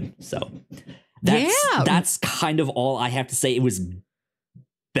fluid. So that's kind of all I have to say. It was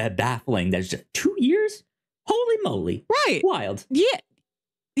baffling. That's just 2 years. Holy moly. Right. Wild.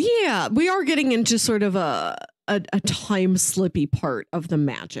 Yeah. We are getting into sort of a time slippy part of the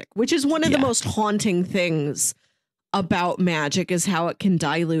magic, which is one of the most haunting things about magic, is how it can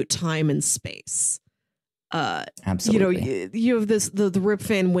dilute time and space. Absolutely. You have the Rip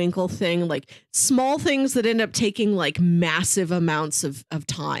Van Winkle thing, like small things that end up taking, like, massive amounts of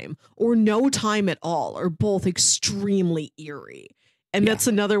time or no time at all are both extremely eerie. And that's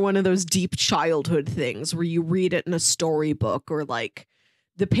another one of those deep childhood things where you read it in a storybook, or, like,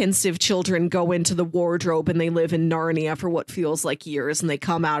 the pensive children go into the wardrobe and they live in Narnia for what feels like years, and they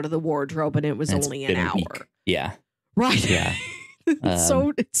come out of the wardrobe and it was only an hour. Yeah. Right. Yeah.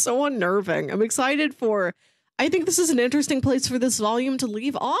 It's so unnerving. I'm excited I think this is an interesting place for this volume to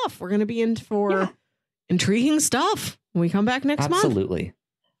leave off. We're going to be in for intriguing stuff when we come back next month. Absolutely.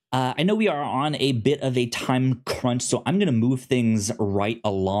 I know we are on a bit of a time crunch, so I'm going to move things right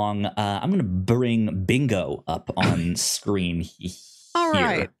along. I'm going to bring Bingo up on screen here. All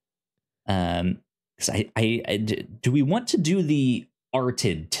right. Because do we want to do the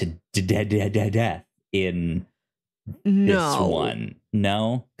arted to death in this one?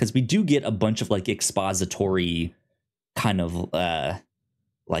 No, because we do get a bunch of, like, expository kind of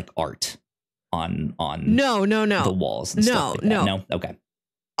like art on the walls and stuff like that. No, okay.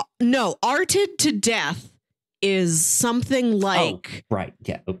 No, arted to death is something like... Oh, right,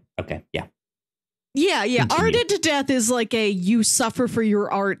 yeah, okay, yeah. Yeah. Continue. Art to death is like you suffer for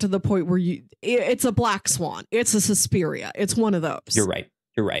your art to the point where it's a black swan. It's a Suspiria. It's one of those. You're right.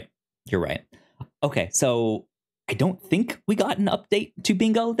 Okay, so I don't think we got an update to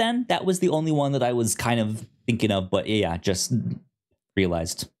Bingo then. That was the only one that I was kind of thinking of, but yeah, just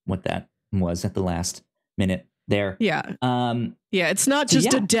realized what that was at the last minute there. Yeah. It's not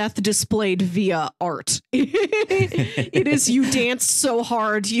just a death displayed via art. It is you danced so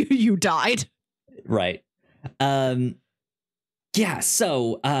hard you died. Right.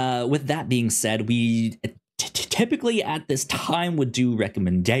 So with that being said, we typically at this time would do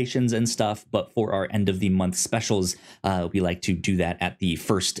recommendations and stuff, but for our end of the month specials, we like to do that at the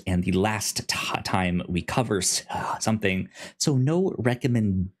first and the last time we cover something. So no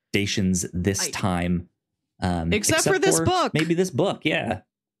recommendations this time. Except for this book. Maybe this book, yeah.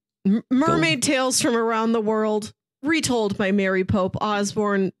 Mermaid Tales from Around the World, retold by Mary Pope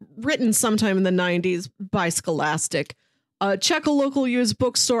Osborne, written sometime in the 90s by Scholastic. Check a local used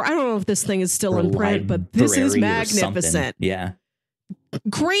bookstore. I don't know if this thing is still in print, but this is magnificent. Yeah.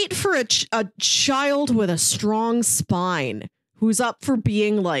 Great for a child with a strong spine who's up for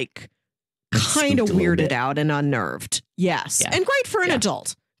being like kind of weirded out and unnerved. Yes. Yeah. And great for an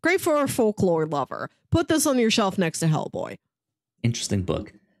adult. Great for a folklore lover. Put this on your shelf next to Hellboy. Interesting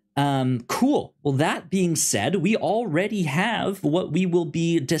book. Cool. Well, that being said, we already have what we will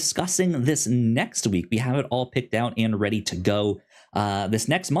be discussing this next week. We have it all picked out and ready to go. This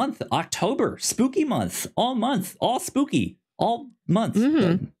next month, October, spooky month, all spooky, all month.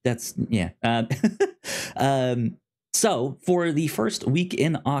 Mm-hmm. That's so for the first week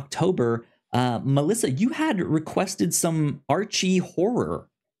in October, Melissa, you had requested some Archie horror.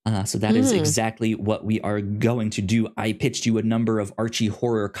 So that is exactly what we are going to do. I pitched you a number of Archie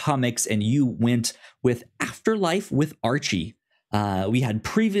horror comics, and you went with Afterlife with Archie. We had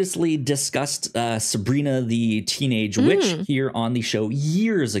previously discussed Sabrina the Teenage Witch here on the show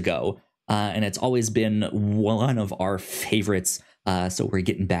years ago, and it's always been one of our favorites. So we're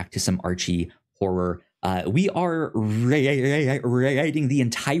getting back to some Archie horror. We are writing the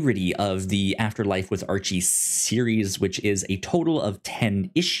entirety of the Afterlife with Archie series, which is a total of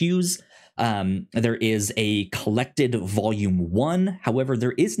 10 issues. There is a collected volume 1. However,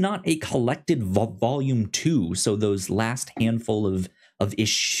 there is not a collected volume 2. So those last handful of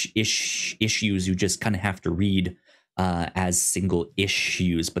issues you just kind of have to read as single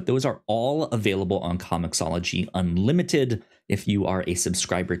issues. But those are all available on Comixology Unlimited if you are a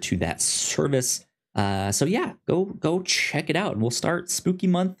subscriber to that service. So yeah, go check it out, and we'll start Spooky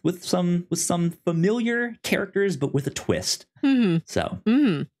Month with some familiar characters, but with a twist. So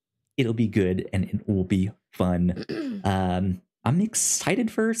it'll be good and it will be fun. I'm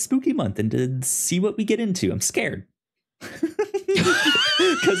excited for Spooky Month and to see what we get into. I'm scared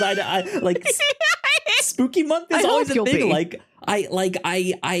because I like Spooky Month is always a thing. Like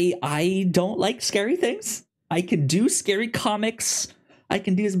I don't like scary things. I can do scary comics. I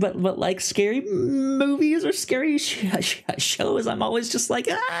can do this, but like scary movies or scary shows, I'm always just like,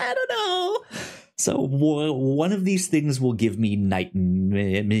 I don't know. So one of these things will give me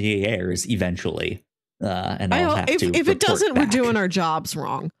nightmares eventually, and I'll have to. If it doesn't, we're doing our jobs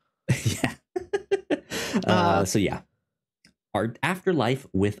wrong. Yeah. So yeah, our Afterlife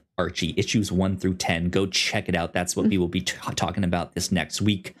with Archie, issues 1 through 10. Go check it out. That's what we will be talking about this next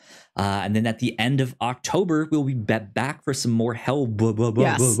week. And then at the end of October, we'll be back for some more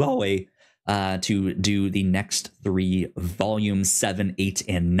Hellboy to do the next 3 volumes, 7, 8,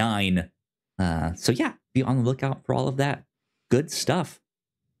 and 9. So yeah, be on the lookout for all of that good stuff.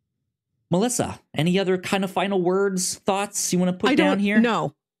 Melissa, any other kind of final words, thoughts you want to put down here?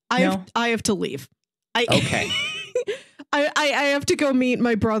 No, I have to leave. Okay. I have to go meet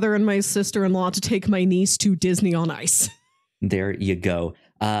my brother and my sister-in-law to take my niece to Disney on Ice. There you go.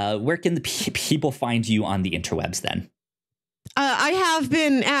 Where can the people find you on the interwebs then? I have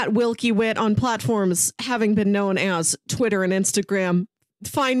been at Wilkie Wit on platforms having been known as Twitter and Instagram.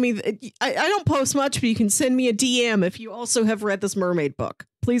 Find me. I don't post much, but you can send me a DM if you also have read this mermaid book.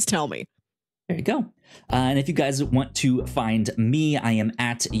 Please tell me. There you go. And if you guys want to find me, I am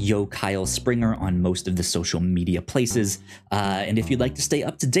at Yo Kyle Springer on most of the social media places. And if you'd like to stay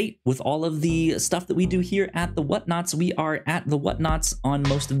up to date with all of the stuff that we do here at the Whatnauts, we are at the Whatnauts on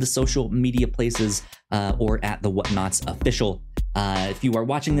most of the social media places, or at the Whatnauts official. If you are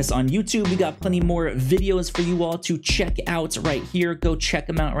watching this on YouTube, we got plenty more videos for you all to check out right here. Go check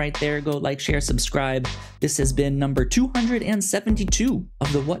them out right there. Go like, share, subscribe. This has been number 272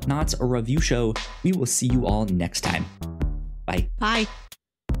 of the Whatnauts, a review show. We will see you all next time. Bye. Bye.